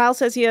Kyle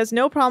says he has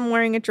no problem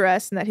wearing a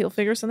dress and that he'll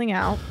figure something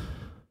out.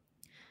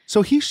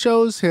 So he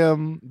shows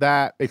him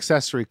that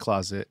accessory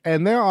closet,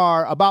 and there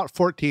are about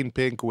 14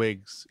 pink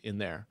wigs in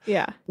there.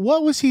 Yeah.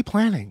 What was he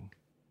planning?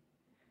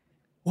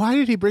 Why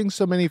did he bring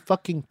so many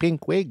fucking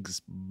pink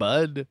wigs,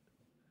 bud?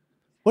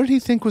 What did he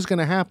think was going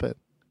to happen?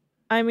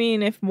 I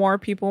mean, if more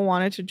people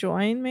wanted to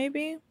join,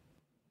 maybe?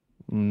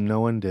 No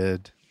one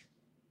did.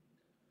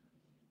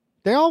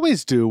 They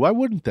always do. Why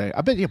wouldn't they?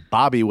 I bet you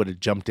Bobby would have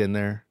jumped in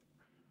there.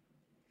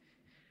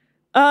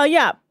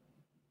 Yeah.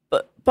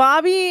 But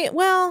Bobby,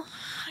 well,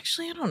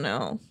 actually, I don't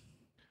know.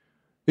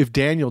 If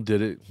Daniel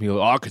did it,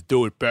 he'll I could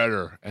do it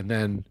better. And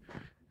then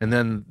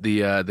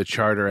the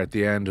charter at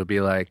the end will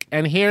be like,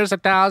 and here's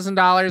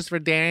 $1,000 for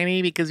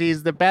Danny because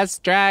he's the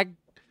best drag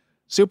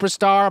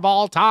superstar of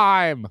all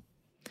time.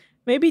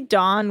 Maybe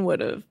Don would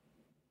have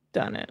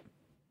done it.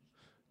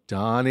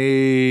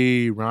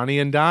 Ronnie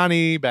and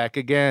Donnie back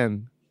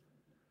again.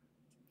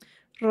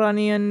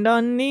 Ronnie and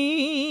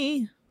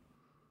Donnie.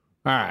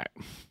 All right.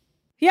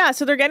 Yeah,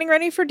 so they're getting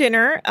ready for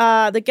dinner.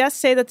 The guests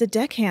say that the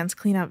deckhands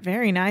clean up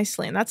very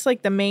nicely. And that's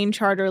like the main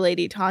charter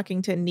lady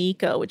talking to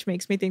Nico, which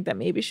makes me think that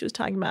maybe she was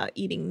talking about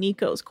eating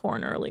Nico's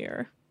corn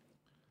earlier.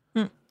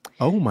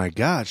 Oh my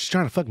God. She's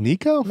trying to fuck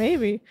Nico?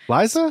 Maybe.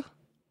 Liza?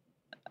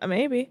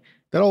 Maybe.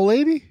 That old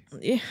lady?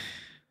 Yeah.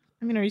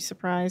 I mean, are you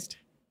surprised?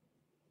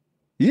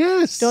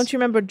 Yes. Don't you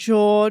remember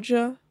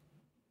Georgia?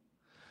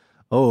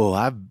 Oh,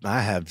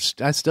 I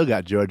still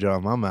got Georgia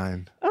on my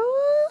mind.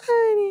 Oh,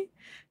 honey.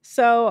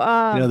 So,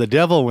 the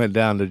devil went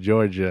down to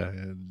Georgia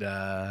and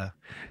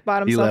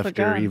he left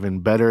her even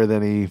better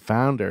than he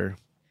found her.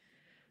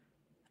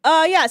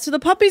 Yeah, so the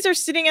puppies are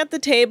sitting at the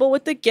table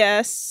with the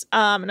guests,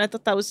 and I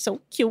thought that was so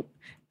cute.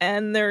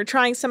 And they're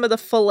trying some of the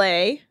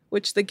filet,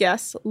 which the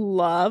guests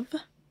love.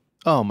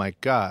 Oh, my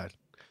God.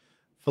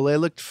 Filet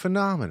looked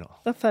phenomenal.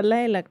 The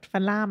filet looked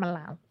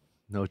phenomenal.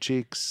 No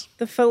cheeks.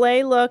 The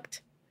filet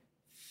looked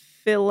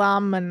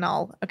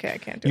phenomenal. Okay, I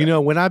can't do it. You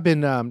know, when I've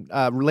been,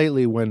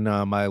 lately when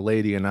my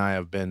lady and I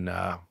have been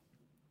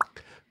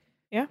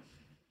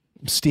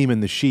steaming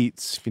the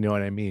sheets, if you know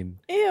what I mean.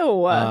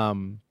 Ew.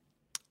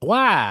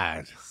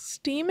 What?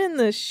 Steaming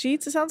the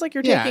sheets? It sounds like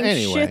you're taking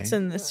shits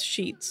in the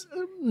sheets.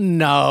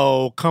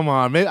 No, come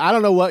on. Maybe, I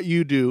don't know what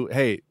you do.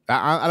 Hey,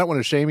 I don't want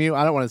to shame you.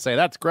 I don't want to say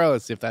that's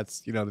gross if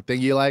that's, the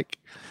thing you like.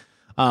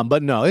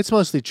 But no, it's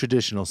mostly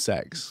traditional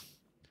sex.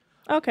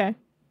 Okay.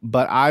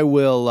 But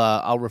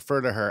I'll refer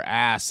to her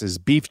ass as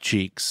beef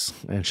cheeks.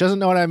 And she doesn't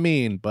know what I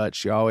mean, but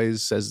she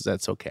always says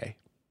that's okay.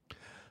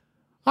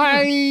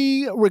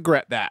 I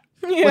regret that.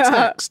 Yeah. What's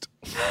next?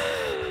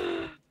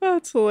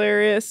 That's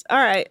hilarious. All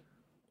right.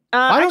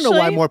 I don't know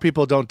why more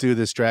people don't do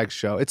this drag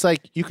show. It's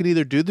like you can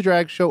either do the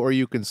drag show or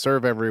you can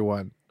serve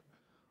everyone.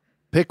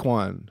 Pick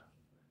one.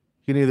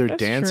 You can either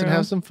dance and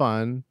have some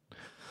fun.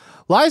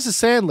 Liza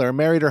Sandler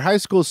married her high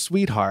school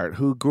sweetheart,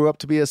 who grew up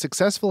to be a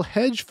successful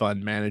hedge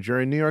fund manager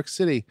in New York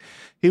City.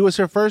 He was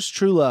her first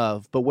true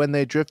love, but when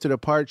they drifted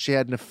apart, she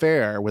had an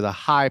affair with a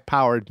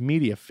high-powered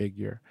media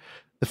figure.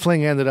 The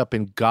fling ended up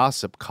in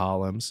gossip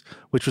columns,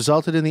 which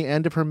resulted in the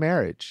end of her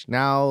marriage.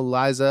 Now,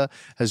 Liza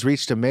has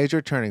reached a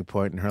major turning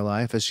point in her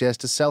life as she has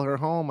to sell her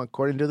home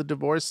according to the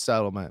divorce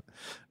settlement.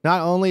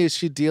 Not only is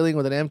she dealing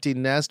with an empty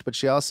nest, but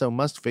she also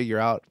must figure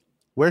out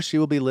where she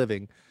will be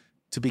living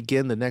to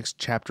begin the next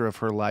chapter of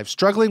her life.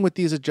 Struggling with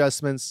these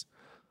adjustments,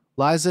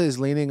 Liza is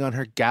leaning on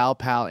her gal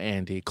pal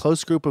Andy,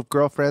 close group of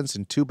girlfriends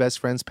and two best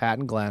friends, Pat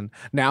and Glenn,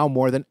 now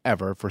more than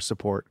ever for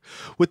support.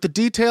 With the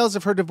details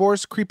of her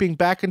divorce creeping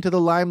back into the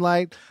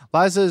limelight,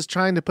 Liza is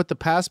trying to put the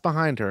past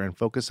behind her and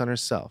focus on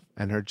herself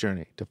and her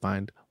journey to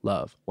find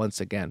love once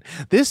again.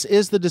 This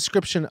is the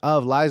description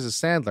of Liza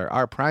Sandler,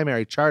 our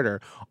primary charter,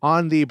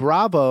 on the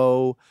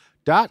Bravo.com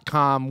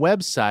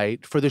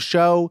website for the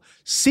show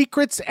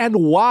Secrets and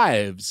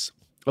Wives,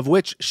 of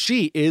which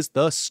she is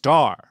the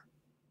star.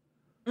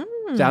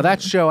 Now,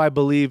 that show, I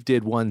believe,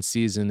 did one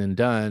season and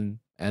done,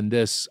 and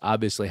this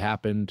obviously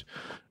happened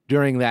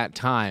during that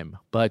time.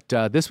 But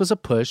this was a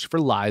push for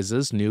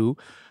Liza's new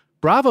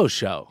Bravo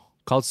show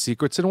called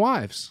Secrets and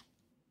Wives.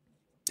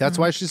 That's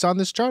why she's on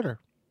this charter.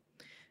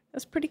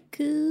 That's pretty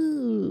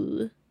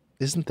cool.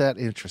 Isn't that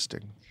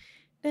interesting?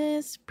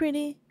 That's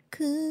pretty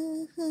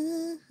cool.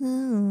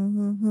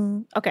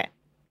 Okay.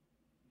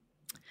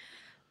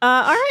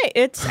 All right.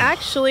 It's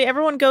actually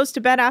everyone goes to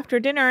bed after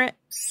dinner,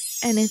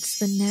 and it's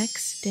the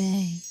next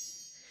day.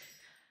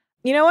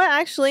 You know what?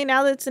 Actually,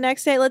 now that it's the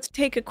next day, let's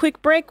take a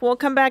quick break. We'll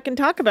come back and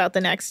talk about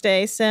the next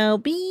day.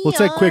 So we'll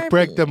take a quick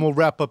break, then we'll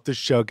wrap up the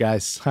show,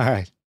 guys. All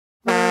right.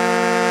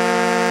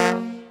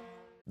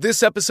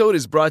 This episode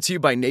is brought to you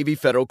by Navy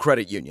Federal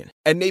Credit Union.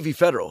 At Navy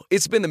Federal,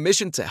 it's been the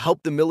mission to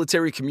help the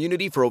military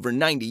community for over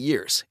 90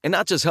 years. And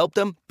not just help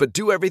them, but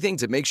do everything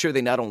to make sure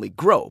they not only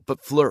grow,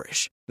 but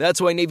flourish.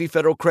 That's why Navy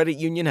Federal Credit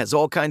Union has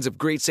all kinds of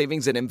great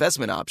savings and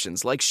investment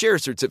options like share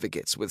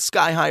certificates with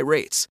sky-high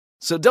rates.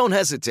 So don't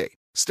hesitate.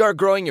 Start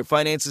growing your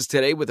finances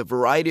today with a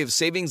variety of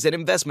savings and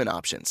investment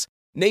options.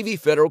 Navy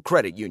Federal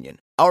Credit Union.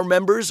 Our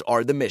members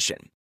are the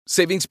mission.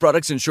 Savings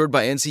products insured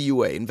by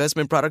NCUA.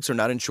 Investment products are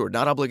not insured,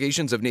 not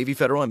obligations of Navy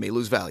Federal and may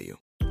lose value.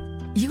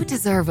 You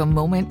deserve a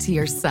moment to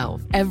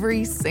yourself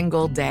every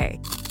single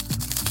day.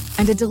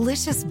 And a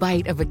delicious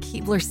bite of a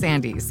Keebler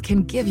Sandies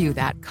can give you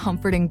that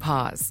comforting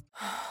pause.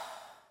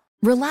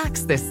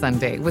 Relax this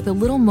Sunday with a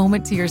little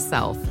moment to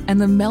yourself and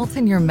the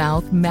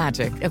melt-in-your-mouth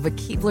magic of a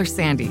Keebler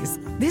Sandies.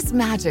 This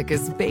magic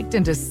is baked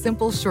into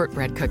simple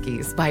shortbread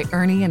cookies by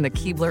Ernie and the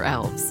Keebler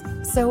Elves.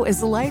 So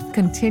as life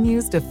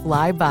continues to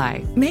fly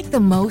by, make the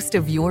most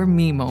of your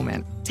me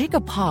moment. Take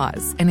a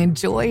pause and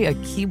enjoy a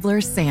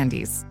Keebler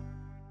Sandies.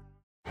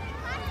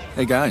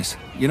 Hey guys,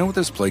 you know what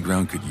this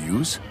playground could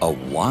use? A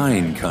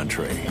wine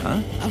country,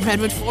 huh? A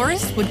redwood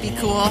forest would be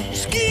cool.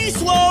 Ski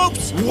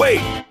slopes!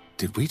 Wait!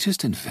 Did we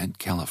just invent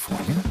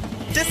California?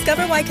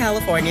 Discover why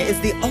California is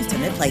the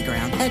ultimate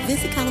playground at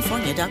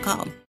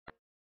visitcalifornia.com.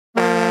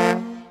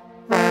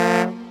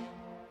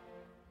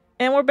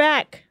 And we're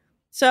back.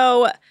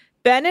 So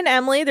Ben and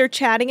Emily, they're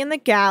chatting in the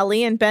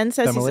galley, and Ben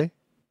says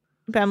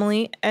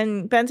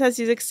and Ben says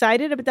he's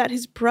excited that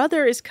his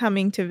brother is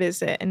coming to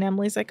visit. And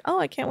Emily's like, oh,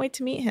 I can't wait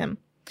to meet him.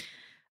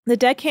 The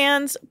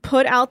deckhands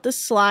put out the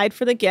slide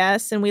for the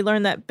guests, and we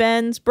learn that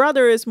Ben's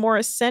brother is more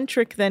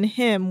eccentric than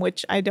him,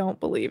 which I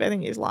don't believe. I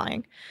think he's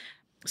lying.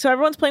 So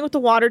everyone's playing with the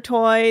water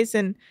toys,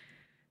 and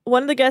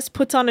one of the guests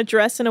puts on a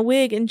dress and a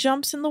wig and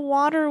jumps in the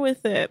water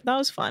with it. That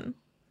was fun.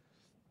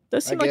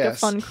 Does seem like a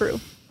fun crew.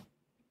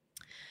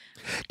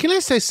 Can I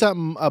say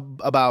something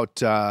about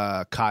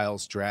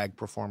Kyle's drag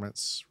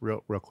performance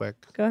real quick?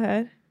 Go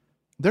ahead.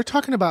 They're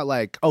talking about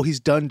like, oh, he's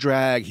done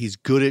drag. He's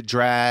good at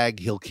drag.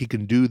 He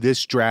can do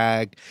this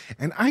drag.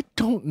 And I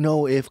don't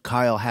know if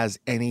Kyle has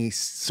any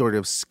sort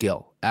of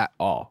skill at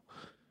all.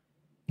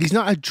 He's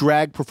not a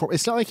drag performer.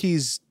 It's not like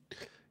he's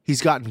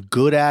gotten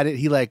good at it.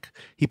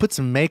 He put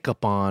some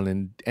makeup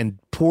on and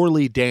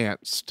poorly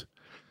danced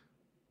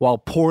while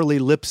poorly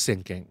lip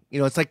syncing. You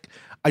know, it's like,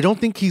 I don't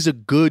think he's a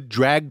good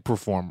drag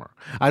performer.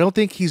 I don't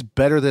think he's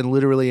better than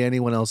literally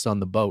anyone else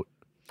on the boat.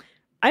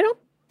 I don't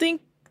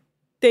think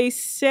they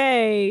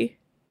say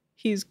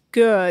he's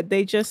good.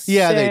 They just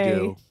say... they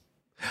do.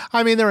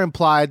 I mean, they're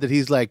implied that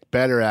he's like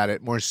better at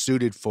it, more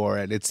suited for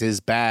it. It's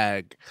his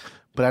bag,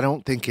 but I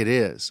don't think it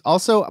is.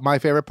 Also, my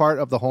favorite part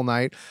of the whole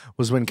night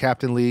was when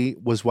Captain Lee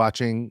was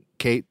watching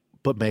Kate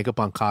put makeup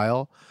on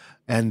Kyle,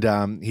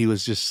 and he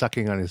was just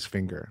sucking on his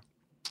finger.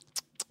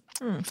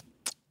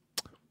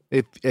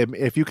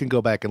 If you can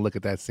go back and look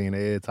at that scene,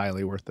 it's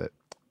highly worth it.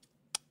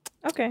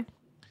 Okay.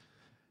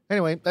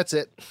 Anyway, that's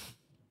it.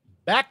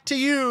 Back to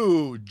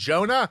you,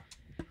 Jonah.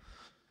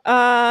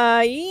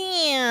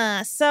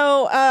 Yeah.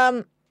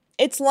 So,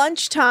 it's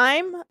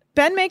lunchtime.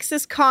 Ben makes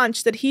this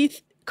conch that he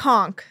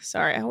Conch.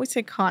 Sorry, I always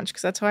say conch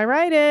because that's how I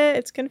write it.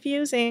 It's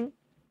confusing.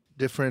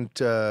 Different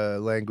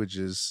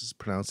languages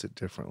pronounce it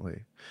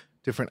differently.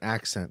 Different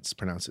accents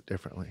pronounce it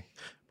differently.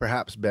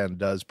 Perhaps Ben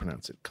does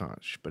pronounce it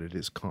conch, but it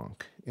is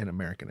conch in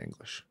American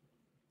English.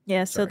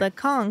 Yeah, so the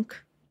conch,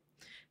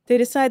 they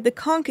decide the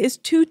conch is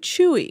too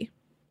chewy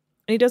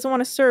and he doesn't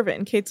want to serve it.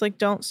 And Kate's like,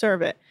 don't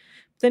serve it.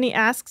 Then he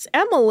asks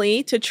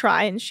Emily to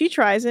try and she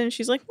tries it and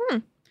she's like,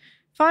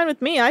 fine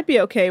with me. I'd be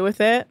okay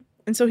with it.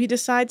 And so he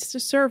decides to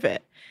serve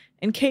it.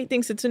 And Kate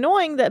thinks it's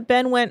annoying that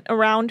Ben went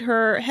around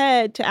her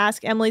head to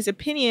ask Emily's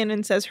opinion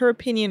and says her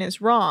opinion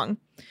is wrong.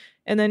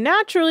 And then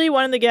naturally,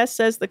 one of the guests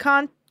says the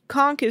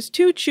conch is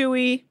too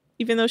chewy,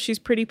 even though she's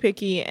pretty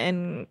picky.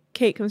 And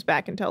Kate comes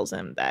back and tells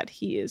him that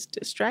he is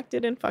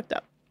distracted and fucked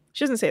up.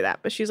 She doesn't say that,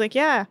 but she's like,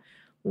 yeah,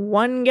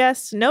 one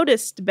guest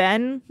noticed,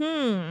 Ben.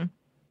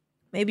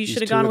 Maybe you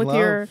should have gone with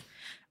your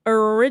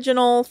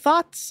original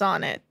thoughts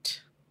on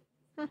it.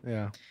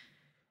 Yeah.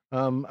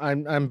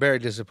 I'm very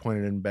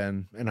disappointed in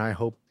Ben, and I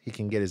hope he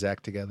can get his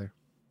act together.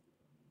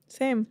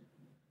 Same.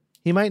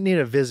 He might need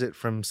a visit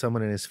from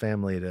someone in his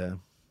family to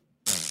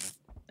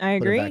I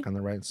agree. Put it back on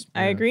the rights.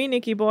 I agree,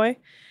 Nikki boy.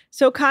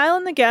 So Kyle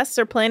and the guests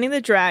are planning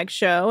the drag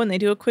show, and they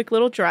do a quick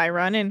little dry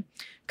run. And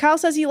Kyle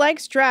says he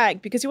likes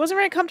drag because he wasn't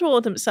very comfortable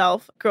with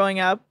himself growing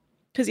up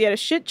because he had a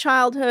shit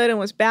childhood and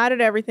was bad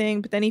at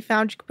everything. But then he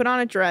found you could put on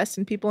a dress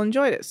and people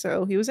enjoyed it,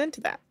 so he was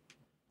into that.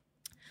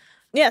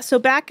 Yeah, so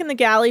back in the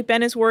galley,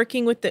 Ben is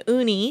working with the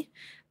uni,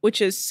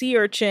 which is sea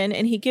urchin,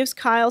 and he gives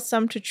Kyle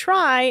some to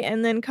try.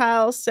 And then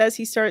Kyle says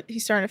he's starting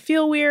to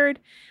feel weird.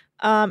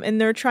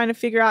 And they're trying to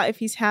figure out if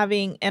he's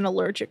having an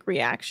allergic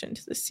reaction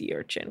to the sea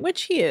urchin,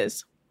 which he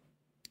is.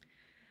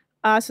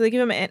 So they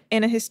give him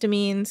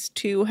antihistamines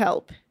to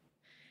help.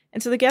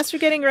 And so the guests are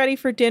getting ready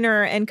for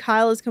dinner, and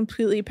Kyle is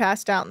completely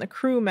passed out in the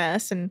crew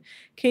mess. And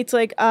Kate's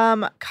like,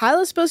 Kyle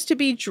is supposed to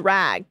be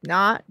dragged,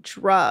 not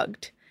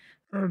drugged.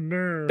 Oh,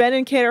 no. Ben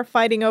and Kate are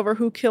fighting over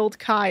who killed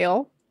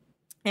Kyle.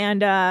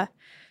 And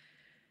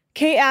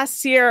Kate asks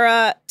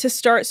Sierra to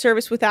start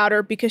service without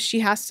her because she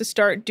has to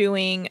start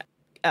doing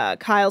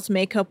Kyle's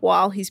makeup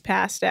while he's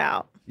passed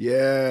out.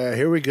 Yeah,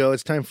 here we go.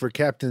 It's time for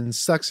Captain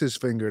Sucks His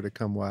Finger to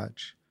come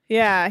watch.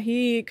 Yeah,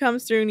 he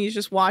comes through and he's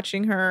just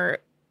watching her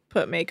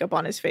put makeup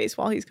on his face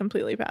while he's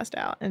completely passed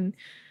out. And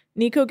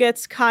Nico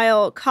gets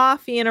Kyle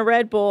coffee and a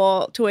Red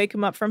Bull to wake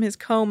him up from his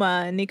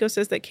coma. And Nico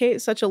says that Kate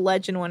is such a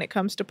legend when it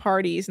comes to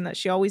parties and that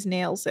she always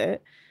nails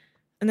it.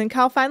 And then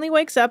Kyle finally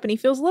wakes up and he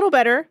feels a little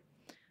better.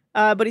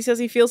 But he says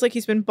he feels like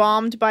he's been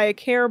bombed by a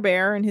Care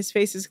Bear and his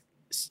face is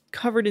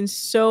covered in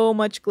so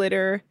much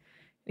glitter.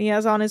 And he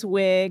has on his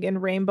wig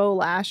and rainbow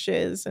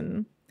lashes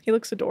and he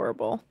looks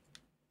adorable.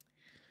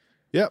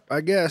 Yep,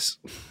 I guess.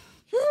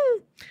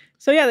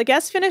 So yeah, the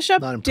guests finish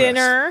up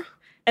dinner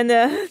and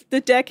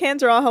the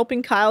deckhands are all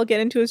helping Kyle get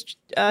into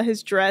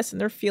his dress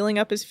and they're feeling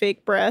up his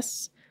fake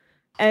breasts.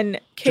 And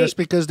Kate, just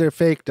because they're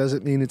fake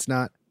doesn't mean it's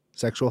not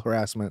sexual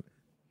harassment.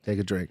 Take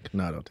a drink.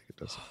 No, don't take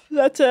it.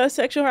 That's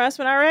sexual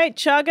harassment. All right.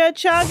 Chugga,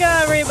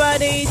 chugga,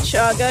 everybody.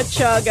 Chugga,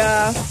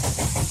 chugga.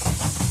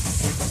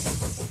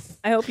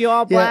 I hope you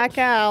all black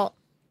out.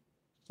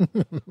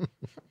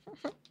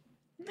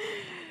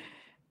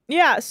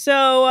 Yeah,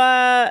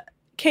 so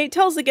Kate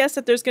tells the guests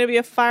that there's going to be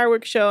a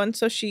fireworks show, and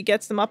so she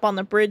gets them up on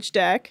the bridge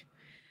deck.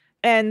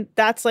 And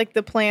that's like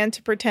the plan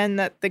to pretend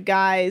that the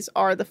guys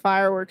are the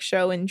fireworks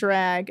show in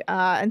drag.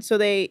 And so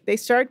they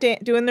start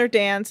doing their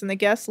dance, and the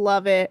guests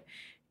love it.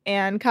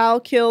 And Kyle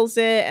kills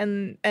it,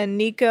 and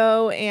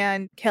Nico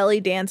and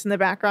Kelly dance in the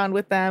background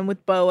with them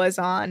with boas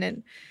on.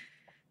 And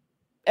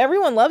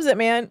everyone loves it,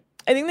 man.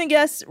 I think the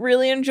guests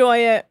really enjoy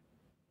it.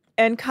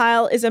 And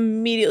Kyle is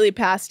immediately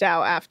passed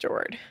out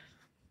afterward.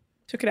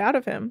 Took it out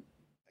of him.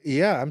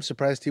 Yeah, I'm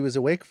surprised he was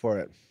awake for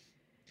it.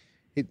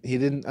 He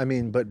didn't, I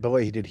mean, but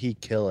boy, did he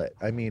kill it.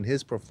 I mean,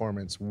 his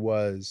performance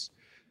was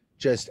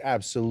just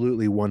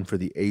absolutely one for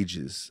the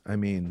ages. I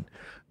mean,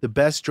 the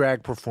best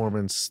drag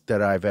performance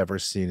that I've ever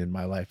seen in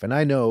my life. And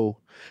I know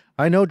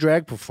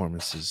drag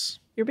performances.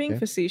 You're being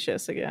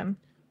facetious again.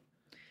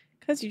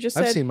 Because you just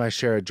said... I've seen my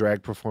share of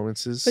drag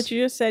performances. But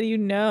you just said you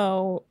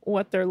know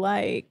what they're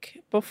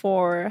like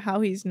before,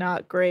 how he's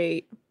not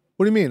great.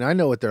 What do you mean? I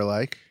know what they're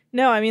like.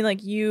 No, I mean,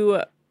 like,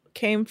 you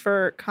came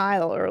for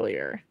Kyle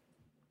earlier.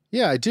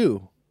 Yeah, I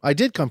do. I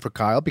did come for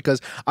Kyle because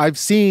I've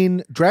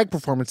seen drag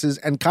performances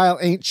and Kyle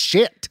ain't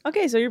shit.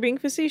 Okay, so you're being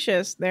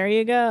facetious. There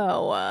you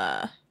go.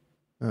 I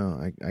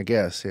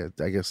guess. Yeah,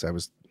 I guess I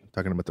was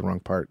talking about the wrong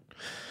part.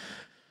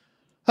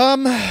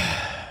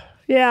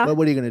 Yeah. But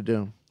what are you going to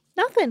do?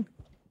 Nothing.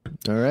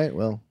 All right,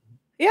 well.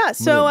 Yeah,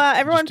 so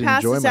everyone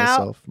passes enjoy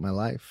out. My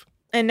life.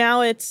 And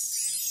now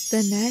it's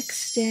the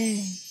next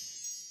day.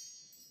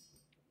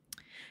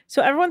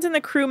 So everyone's in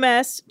the crew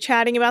mess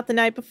chatting about the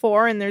night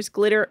before, and there's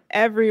glitter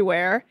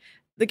everywhere.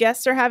 The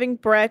guests are having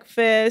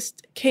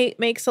breakfast. Kate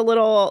makes a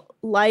little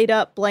light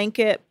up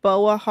blanket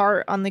boa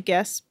heart on the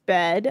guest's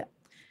bed.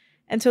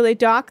 And so they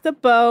dock the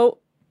boat.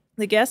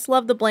 The guests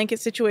love the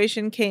blanket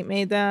situation Kate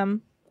made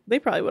them. They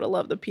probably would have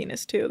loved the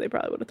penis too. They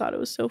probably would have thought it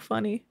was so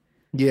funny.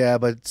 Yeah,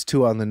 but it's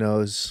too on the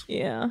nose.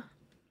 Yeah.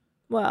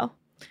 Well,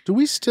 Do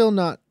we still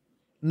not?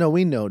 No,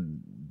 we know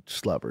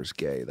Slubber's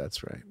gay.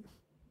 That's right.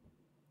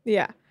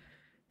 yeah.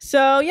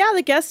 So, yeah,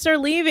 the guests are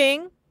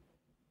leaving.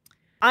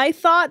 I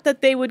thought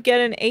that they would get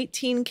an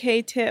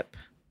 $18K tip.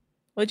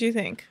 What'd you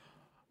think?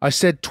 I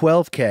said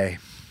 $12K.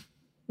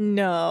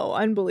 No,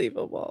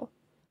 unbelievable.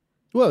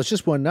 Well, it's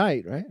just one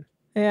night, right?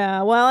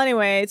 Yeah, well,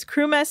 anyway, it's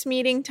crew mess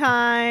meeting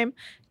time.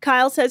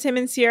 Kyle says him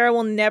and Sierra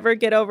will never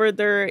get over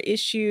their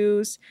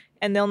issues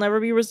and they'll never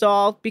be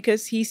resolved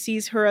because he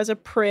sees her as a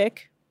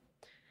prick.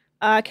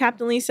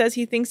 Captain Lee says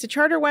he thinks the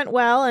charter went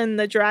well and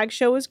the drag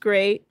show was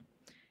great.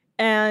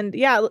 And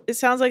yeah, it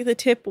sounds like the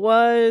tip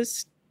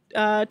was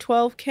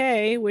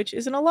 $12K, which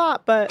isn't a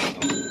lot, but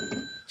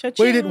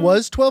cha-ching. Wait, it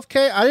was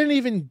 $12K? I didn't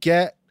even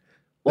get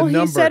the number.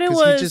 Well, he said it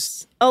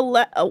was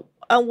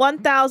a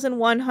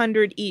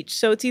 1,100 each.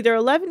 So it's either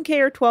 11K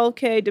or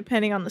 12K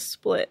depending on the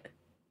split.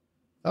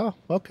 Oh,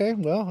 okay.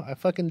 Well, I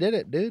fucking did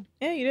it, dude.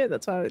 Yeah, you did.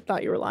 That's why I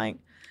thought you were lying.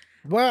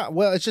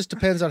 Well, it just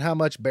depends on how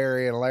much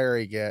Barry and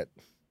Larry get.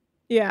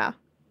 Yeah.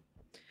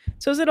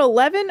 So is it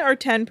 11 or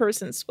 10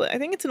 person split? I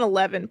think it's an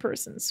 11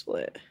 person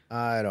split.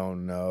 I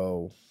don't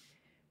know.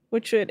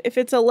 Which would, if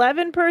it's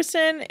 11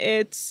 person,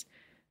 it's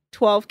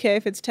 12K.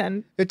 If it's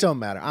 10. It don't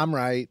matter. I'm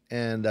right.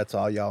 And that's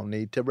all y'all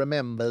need to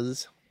remember.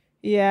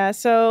 Yeah.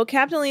 So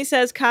Captain Lee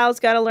says Kyle's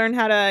got to learn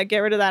how to get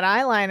rid of that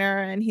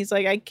eyeliner. And he's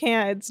like, I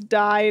can't. It's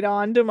dyed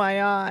onto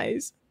my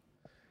eyes.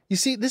 You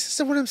see, this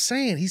is what I'm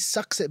saying. He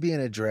sucks at being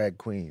a drag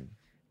queen.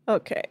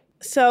 Okay.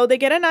 So they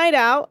get a night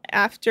out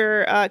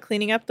after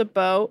cleaning up the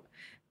boat.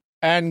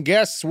 And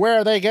guess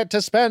where they get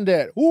to spend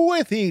it?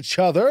 With each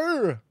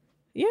other.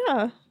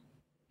 Yeah.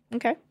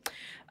 Okay.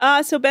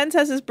 So Ben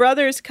says his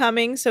brother is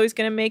coming, so he's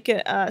going to make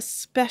it a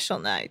special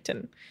night.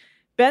 And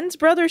Ben's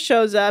brother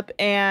shows up,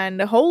 and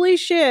holy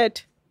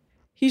shit,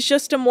 he's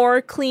just a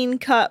more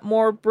clean-cut,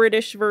 more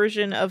British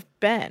version of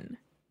Ben.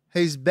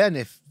 He's Ben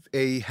if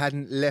he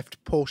hadn't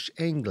left posh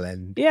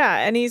England. Yeah,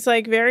 and he's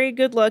like very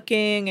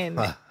good-looking, and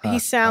he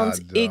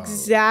sounds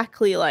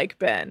exactly like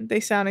Ben.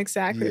 They sound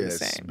exactly the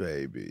same. Yes,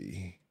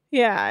 baby.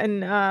 Yeah,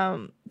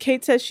 and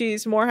Kate says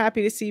she's more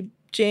happy to see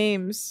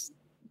James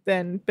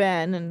than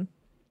Ben, and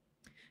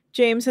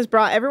James has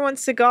brought everyone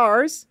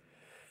cigars,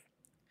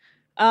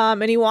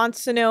 and he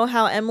wants to know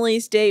how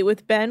Emily's date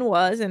with Ben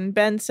was, and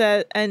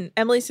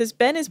Emily says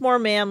Ben is more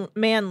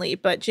manly,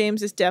 but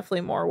James is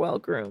definitely more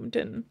well-groomed,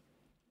 and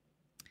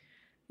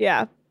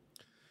yeah.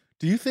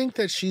 Do you think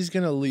that she's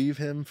gonna leave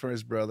him for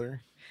his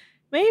brother?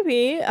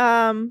 Maybe,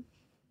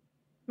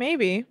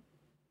 maybe.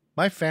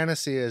 My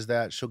fantasy is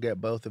that she'll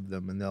get both of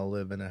them and they'll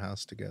live in a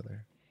house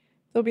together.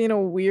 They'll be in a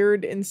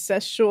weird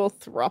incestual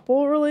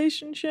throuple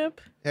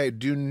relationship. Hey,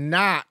 do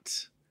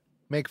not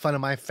make fun of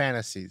my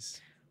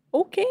fantasies.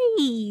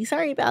 Okay,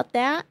 sorry about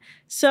that.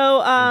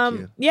 So,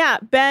 yeah,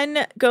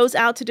 Ben goes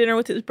out to dinner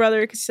with his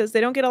brother because he says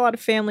they don't get a lot of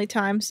family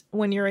times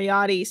when you're a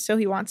yachty, so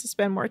he wants to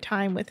spend more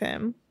time with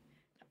him.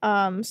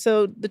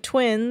 So the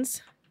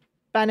twins,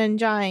 Ben and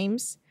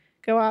James,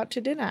 go out to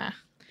dinner.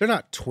 They're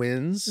not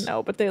twins.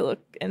 No, but they look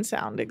and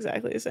sound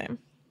exactly the same.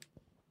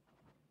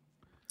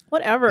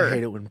 Whatever. I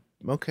hate it when...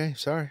 Okay,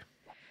 sorry.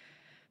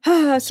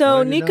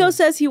 So Nico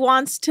says he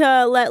wants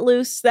to let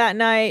loose that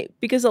night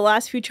because the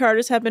last few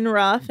charters have been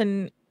rough,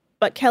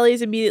 but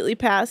Kelly's immediately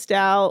passed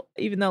out,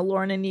 even though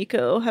Lauren and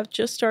Nico have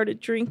just started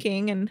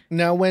drinking. And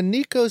now, when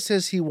Nico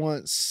says he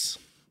wants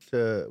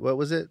to, what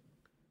was it?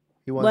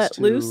 He wants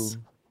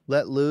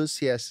let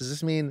loose. Yes. Does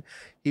this mean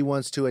he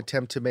wants to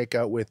attempt to make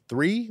out with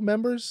 3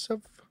 members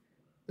of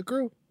the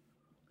crew?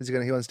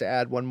 He wants to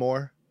add one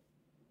more?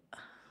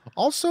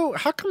 Also,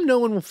 how come no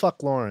one will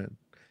fuck Lauren?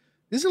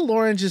 Isn't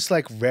Lauren just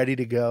like ready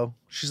to go?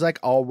 She's like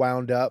all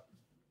wound up.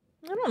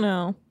 I don't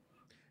know.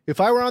 If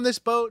I were on this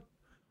boat,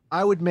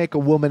 I would make a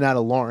woman out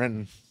of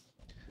Lauren.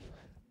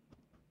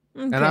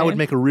 Okay. And I would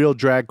make a real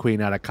drag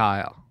queen out of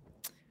Kyle.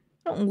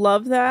 I don't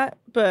love that,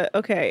 but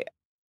okay.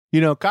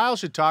 You know, Kyle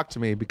should talk to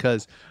me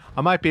because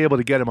I might be able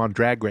to get him on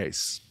Drag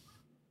Race.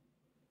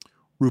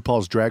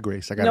 RuPaul's Drag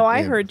Race.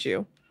 I heard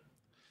you.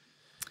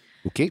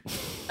 Okay.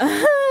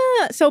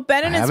 So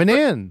Ben and I have an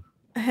in.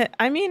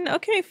 I mean,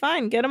 okay,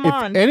 fine. Get him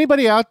on. If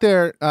anybody out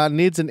there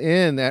needs an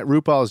in at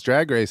RuPaul's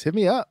Drag Race, hit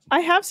me up.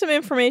 I have some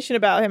information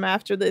about him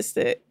after this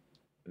that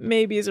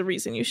maybe is a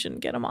reason you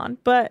shouldn't get him on.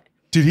 But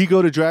did he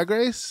go to Drag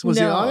Race? Was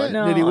he on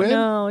it? Did he win?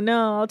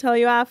 No. I'll tell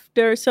you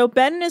after. So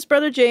Ben and his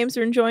brother James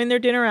are enjoying their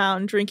dinner out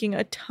and drinking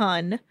a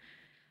ton.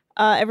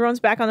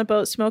 Everyone's back on the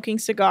boat smoking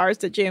cigars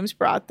that James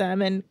brought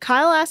them. And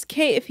Kyle asks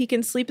Kate if he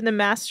can sleep in the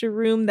master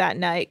room that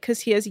night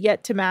because he has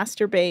yet to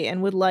masturbate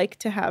and would like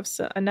to have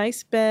a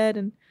nice bed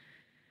and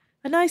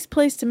a nice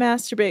place to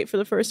masturbate for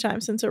the first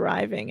time since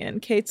arriving.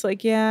 And Kate's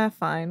like, yeah,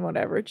 fine,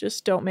 whatever.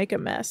 Just don't make a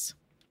mess.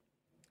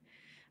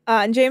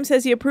 And James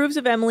says he approves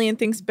of Emily and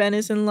thinks Ben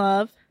is in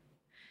love.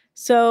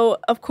 So,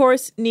 of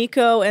course,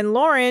 Nico and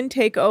Lauren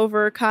take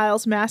over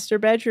Kyle's master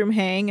bedroom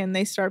hang and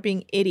they start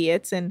being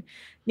idiots. And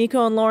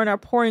Nico and Lauren are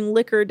pouring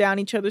liquor down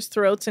each other's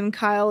throats and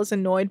Kyle is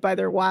annoyed by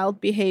their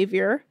wild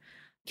behavior.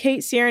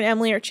 Kate, Sierra, and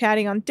Emily are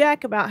chatting on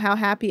deck about how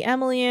happy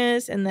Emily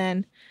is. And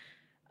then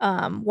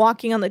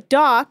walking on the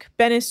dock.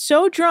 Ben is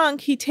so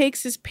drunk, he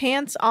takes his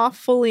pants off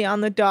fully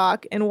on the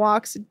dock and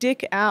walks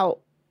dick out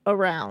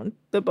around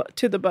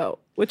to the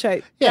boat, which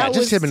him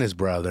and his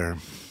brother.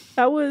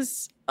 That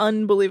was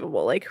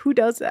unbelievable. Like, who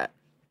does that?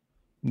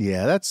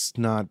 Yeah, that's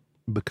not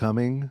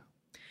becoming.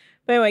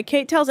 But anyway,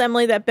 Kate tells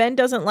Emily that Ben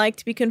doesn't like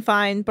to be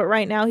confined, but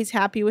right now he's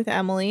happy with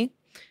Emily.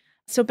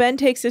 So Ben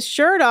takes his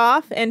shirt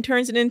off and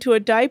turns it into a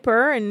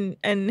diaper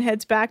and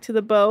heads back to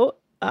the boat,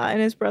 and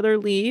his brother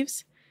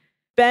leaves.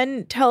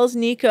 Ben tells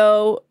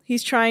Nico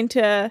he's trying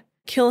to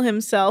kill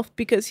himself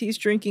because he's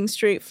drinking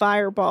straight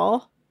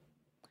Fireball.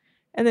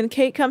 And then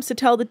Kate comes to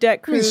tell the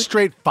deck crew.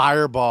 Straight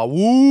Fireball.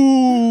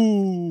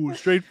 Woo!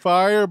 Straight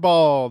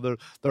Fireball. The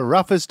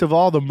roughest of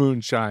all the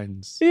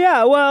moonshines.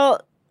 Yeah,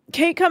 well,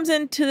 Kate comes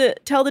in to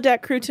tell the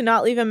deck crew to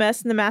not leave a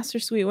mess in the master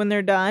suite when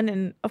they're done.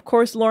 And of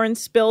course, Lauren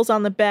spills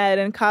on the bed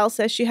and Kyle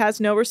says she has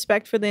no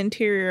respect for the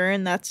interior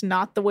and that's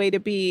not the way to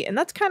be. And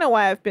that's kind of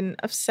why I've been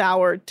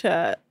soured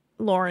to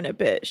Lauren a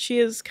bit. She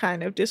is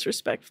kind of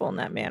disrespectful in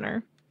that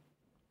manner.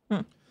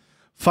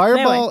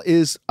 Fireball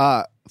is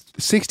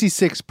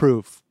 66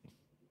 proof.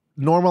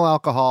 Normal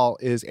alcohol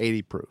is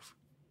 80 proof.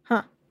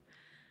 Huh.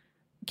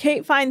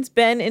 Kate finds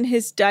Ben in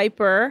his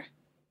diaper.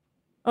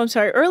 Oh, I'm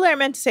sorry. Earlier I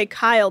meant to say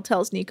Kyle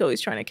tells Nico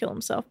he's trying to kill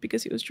himself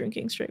because he was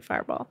drinking straight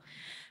Fireball.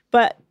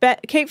 But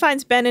Kate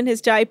finds Ben in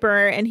his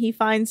diaper and he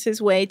finds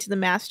his way to the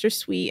master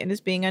suite and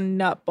is being a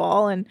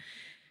nutball. And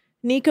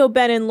Nico,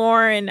 Ben, and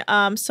Lauren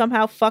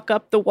somehow fuck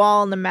up the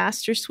wall in the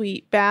master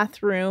suite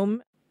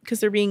bathroom because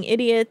they're being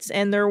idiots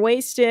and they're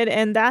wasted.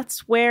 And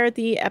that's where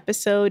the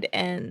episode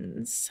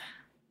ends.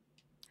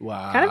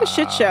 Wow. Kind of a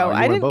shit show.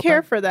 I didn't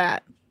care for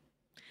that.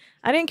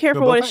 I didn't care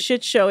for what a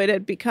shit show it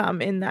had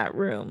become in that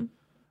room.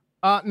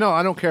 No,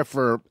 I don't care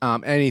for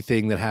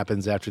anything that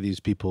happens after these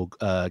people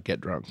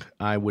get drunk.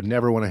 I would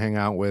never want to hang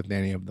out with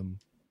any of them.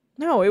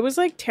 No, it was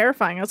like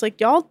terrifying. I was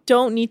like, y'all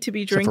don't need to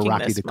be drinking Except for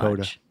Rocky this Dakota.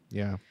 much.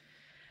 Yeah.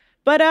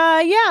 But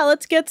yeah,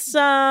 let's get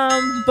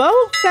some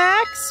boat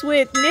facts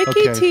with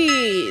Nikki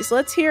T's.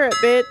 Let's hear it,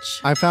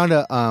 bitch. I found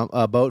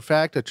a boat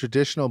fact, a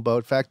traditional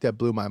boat fact that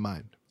blew my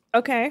mind.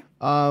 Okay.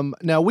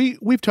 Now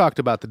we've talked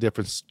about the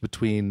difference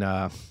between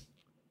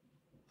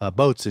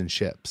boats and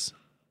ships.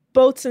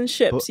 Boats and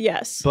ships,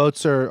 yes.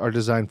 Boats are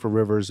designed for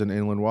rivers and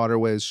inland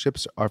waterways.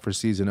 Ships are for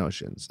seas and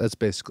oceans. That's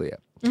basically it.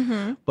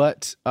 Mm-hmm.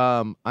 But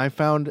I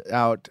found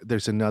out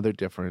there's another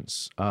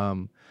difference.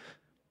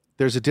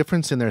 There's a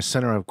difference in their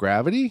center of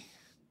gravity,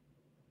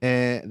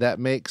 and that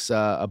makes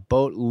a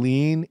boat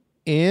lean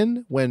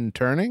in when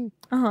turning.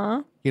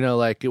 Uh-huh. You know,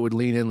 like it would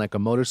lean in like a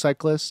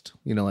motorcyclist,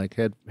 you know, like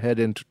head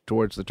in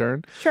towards the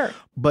turn. Sure.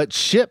 But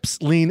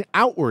ships lean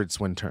outwards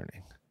when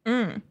turning.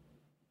 Isn't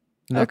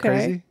that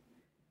crazy?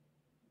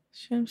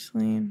 Ships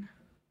lean.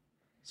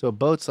 So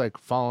boats like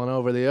falling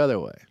over the other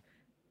way.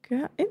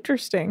 Yeah,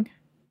 interesting.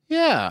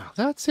 Yeah,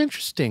 that's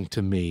interesting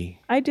to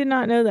me. I did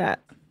not know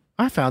that.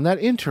 I found that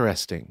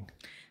interesting.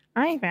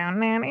 I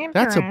found that interesting.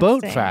 That's a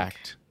boat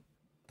fact.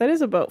 That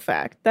is a boat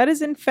fact. That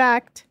is, in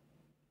fact,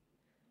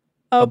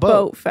 a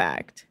boat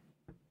fact.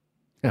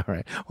 All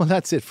right. Well,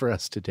 that's it for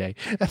us today.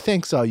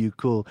 Thanks, all you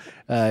cool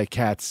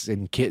cats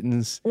and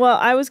kittens. Well,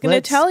 I was going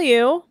to tell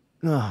you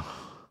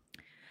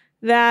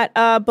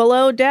that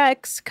Below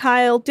Decks,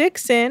 Kyle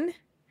Dixon,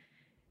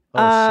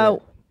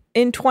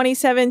 in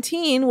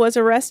 2017, was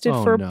arrested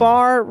for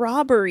bar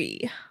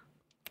robbery.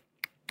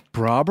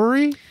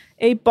 Robbery?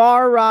 A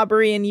bar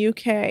robbery in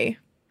UK.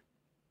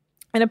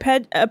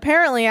 And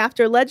apparently,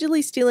 after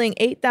allegedly stealing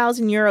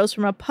 8,000 euros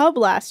from a pub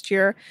last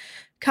year,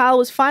 Kyle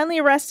was finally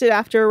arrested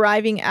after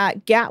arriving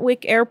at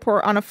Gatwick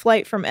Airport on a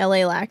flight from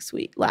LA last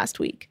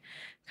week.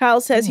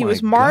 Kyle says he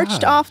was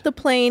marched off the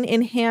plane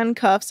in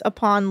handcuffs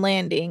upon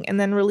landing and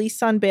then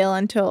released on bail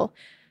until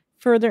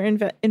further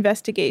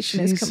investigation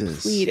is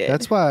completed.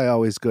 That's why I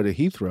always go to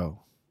Heathrow.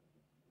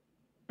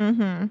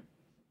 Mm-hmm.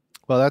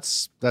 Well,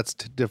 that's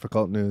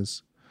difficult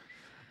news.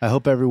 I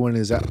hope everyone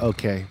is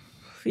okay.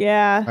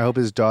 Yeah. I hope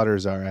his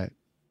daughter's all right.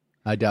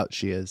 I doubt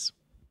she is.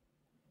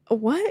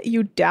 What?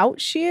 You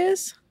doubt she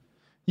is?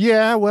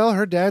 Yeah, well,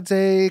 her dad's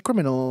a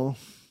criminal.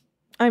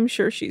 I'm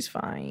sure she's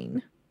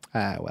fine.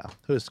 Well,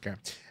 who's scared?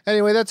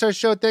 Anyway, that's our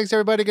show. Thanks,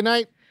 everybody. Good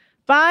night.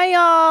 Bye,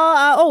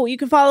 y'all. You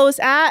can follow us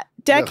at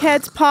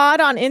DeckheadsPod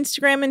on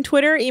Instagram and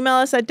Twitter. Email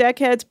us at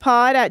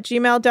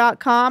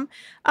deckheadspod@gmail.com.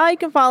 You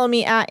can follow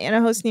me at Anna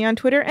Hosni on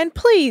Twitter. And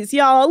please,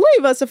 y'all,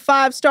 leave us a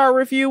 5-star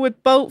review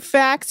with boat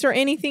facts or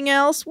anything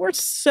else. We're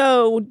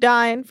so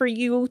dying for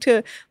you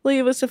to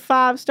leave us a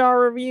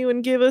 5-star review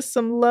and give us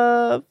some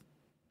love.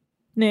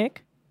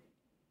 Nick?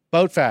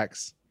 Boat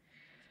facts.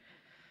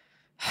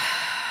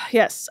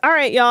 Yes. All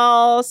right,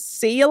 y'all.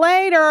 See you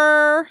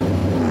later.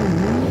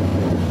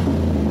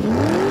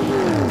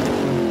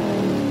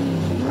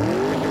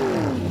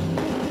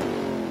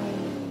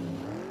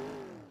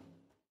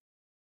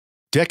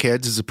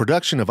 Deckheads is a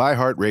production of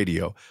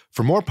iHeartRadio.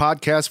 For more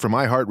podcasts from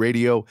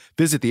iHeartRadio,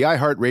 visit the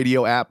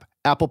iHeartRadio app,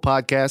 Apple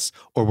Podcasts,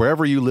 or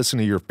wherever you listen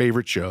to your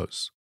favorite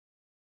shows.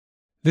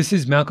 This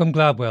is Malcolm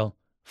Gladwell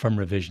from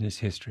Revisionist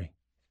History.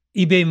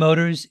 eBay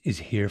Motors is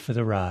here for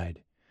the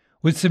ride.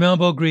 With some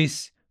elbow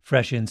grease,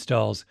 fresh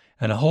installs,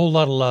 and a whole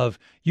lot of love,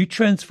 you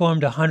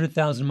transformed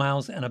 100,000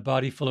 miles and a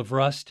body full of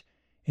rust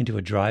into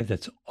a drive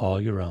that's all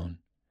your own.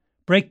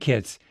 Brake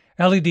kits,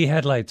 LED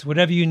headlights,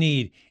 whatever you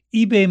need,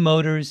 eBay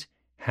Motors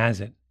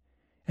has it.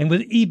 And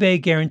with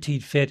eBay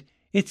Guaranteed Fit,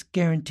 it's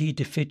guaranteed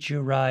to fit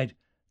your ride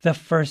the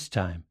first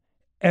time,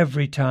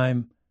 every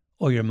time,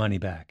 or your money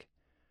back.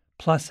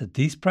 Plus, at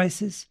these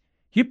prices,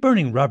 you're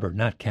burning rubber,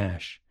 not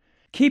cash.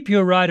 Keep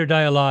your ride or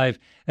die alive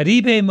at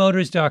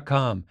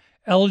ebaymotors.com.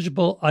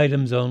 Eligible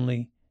items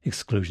only.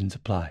 Exclusions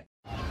apply.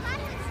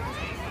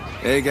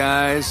 Hey,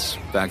 guys.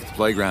 Back at the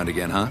playground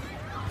again, huh?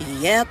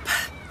 Yep.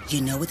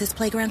 You know what this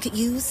playground could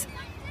use?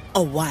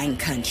 A wine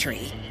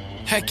country.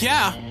 Heck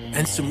yeah,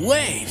 and some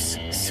waves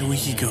so we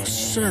could go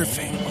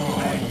surfing.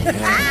 Oh, yeah.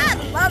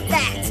 Ah, love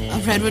that.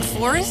 A redwood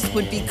forest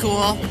would be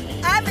cool.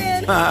 I'm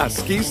in. Ah,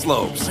 ski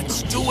slopes.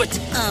 Let's do it.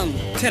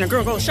 Can a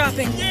girl go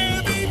shopping?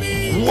 Yeah,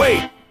 baby.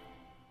 Wait!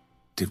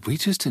 Did we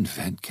just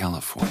invent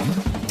California?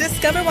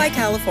 Discover why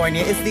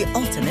California is the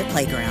ultimate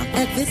playground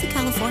at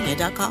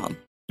visitcalifornia.com.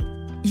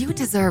 You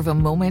deserve a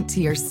moment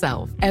to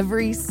yourself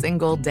every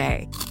single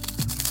day.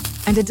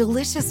 And a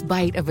delicious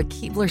bite of a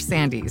Keebler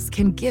Sandies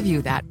can give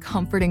you that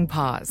comforting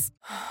pause.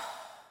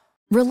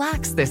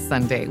 Relax this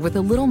Sunday with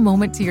a little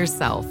moment to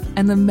yourself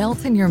and the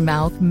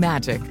melt-in-your-mouth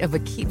magic of a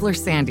Keebler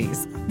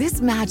Sandies.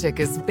 This magic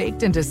is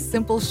baked into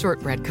simple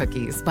shortbread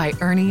cookies by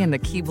Ernie and the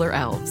Keebler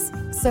Elves.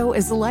 So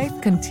as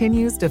life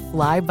continues to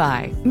fly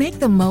by, make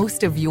the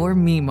most of your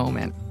me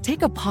moment.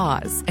 Take a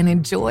pause and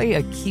enjoy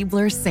a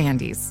Keebler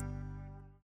Sandies.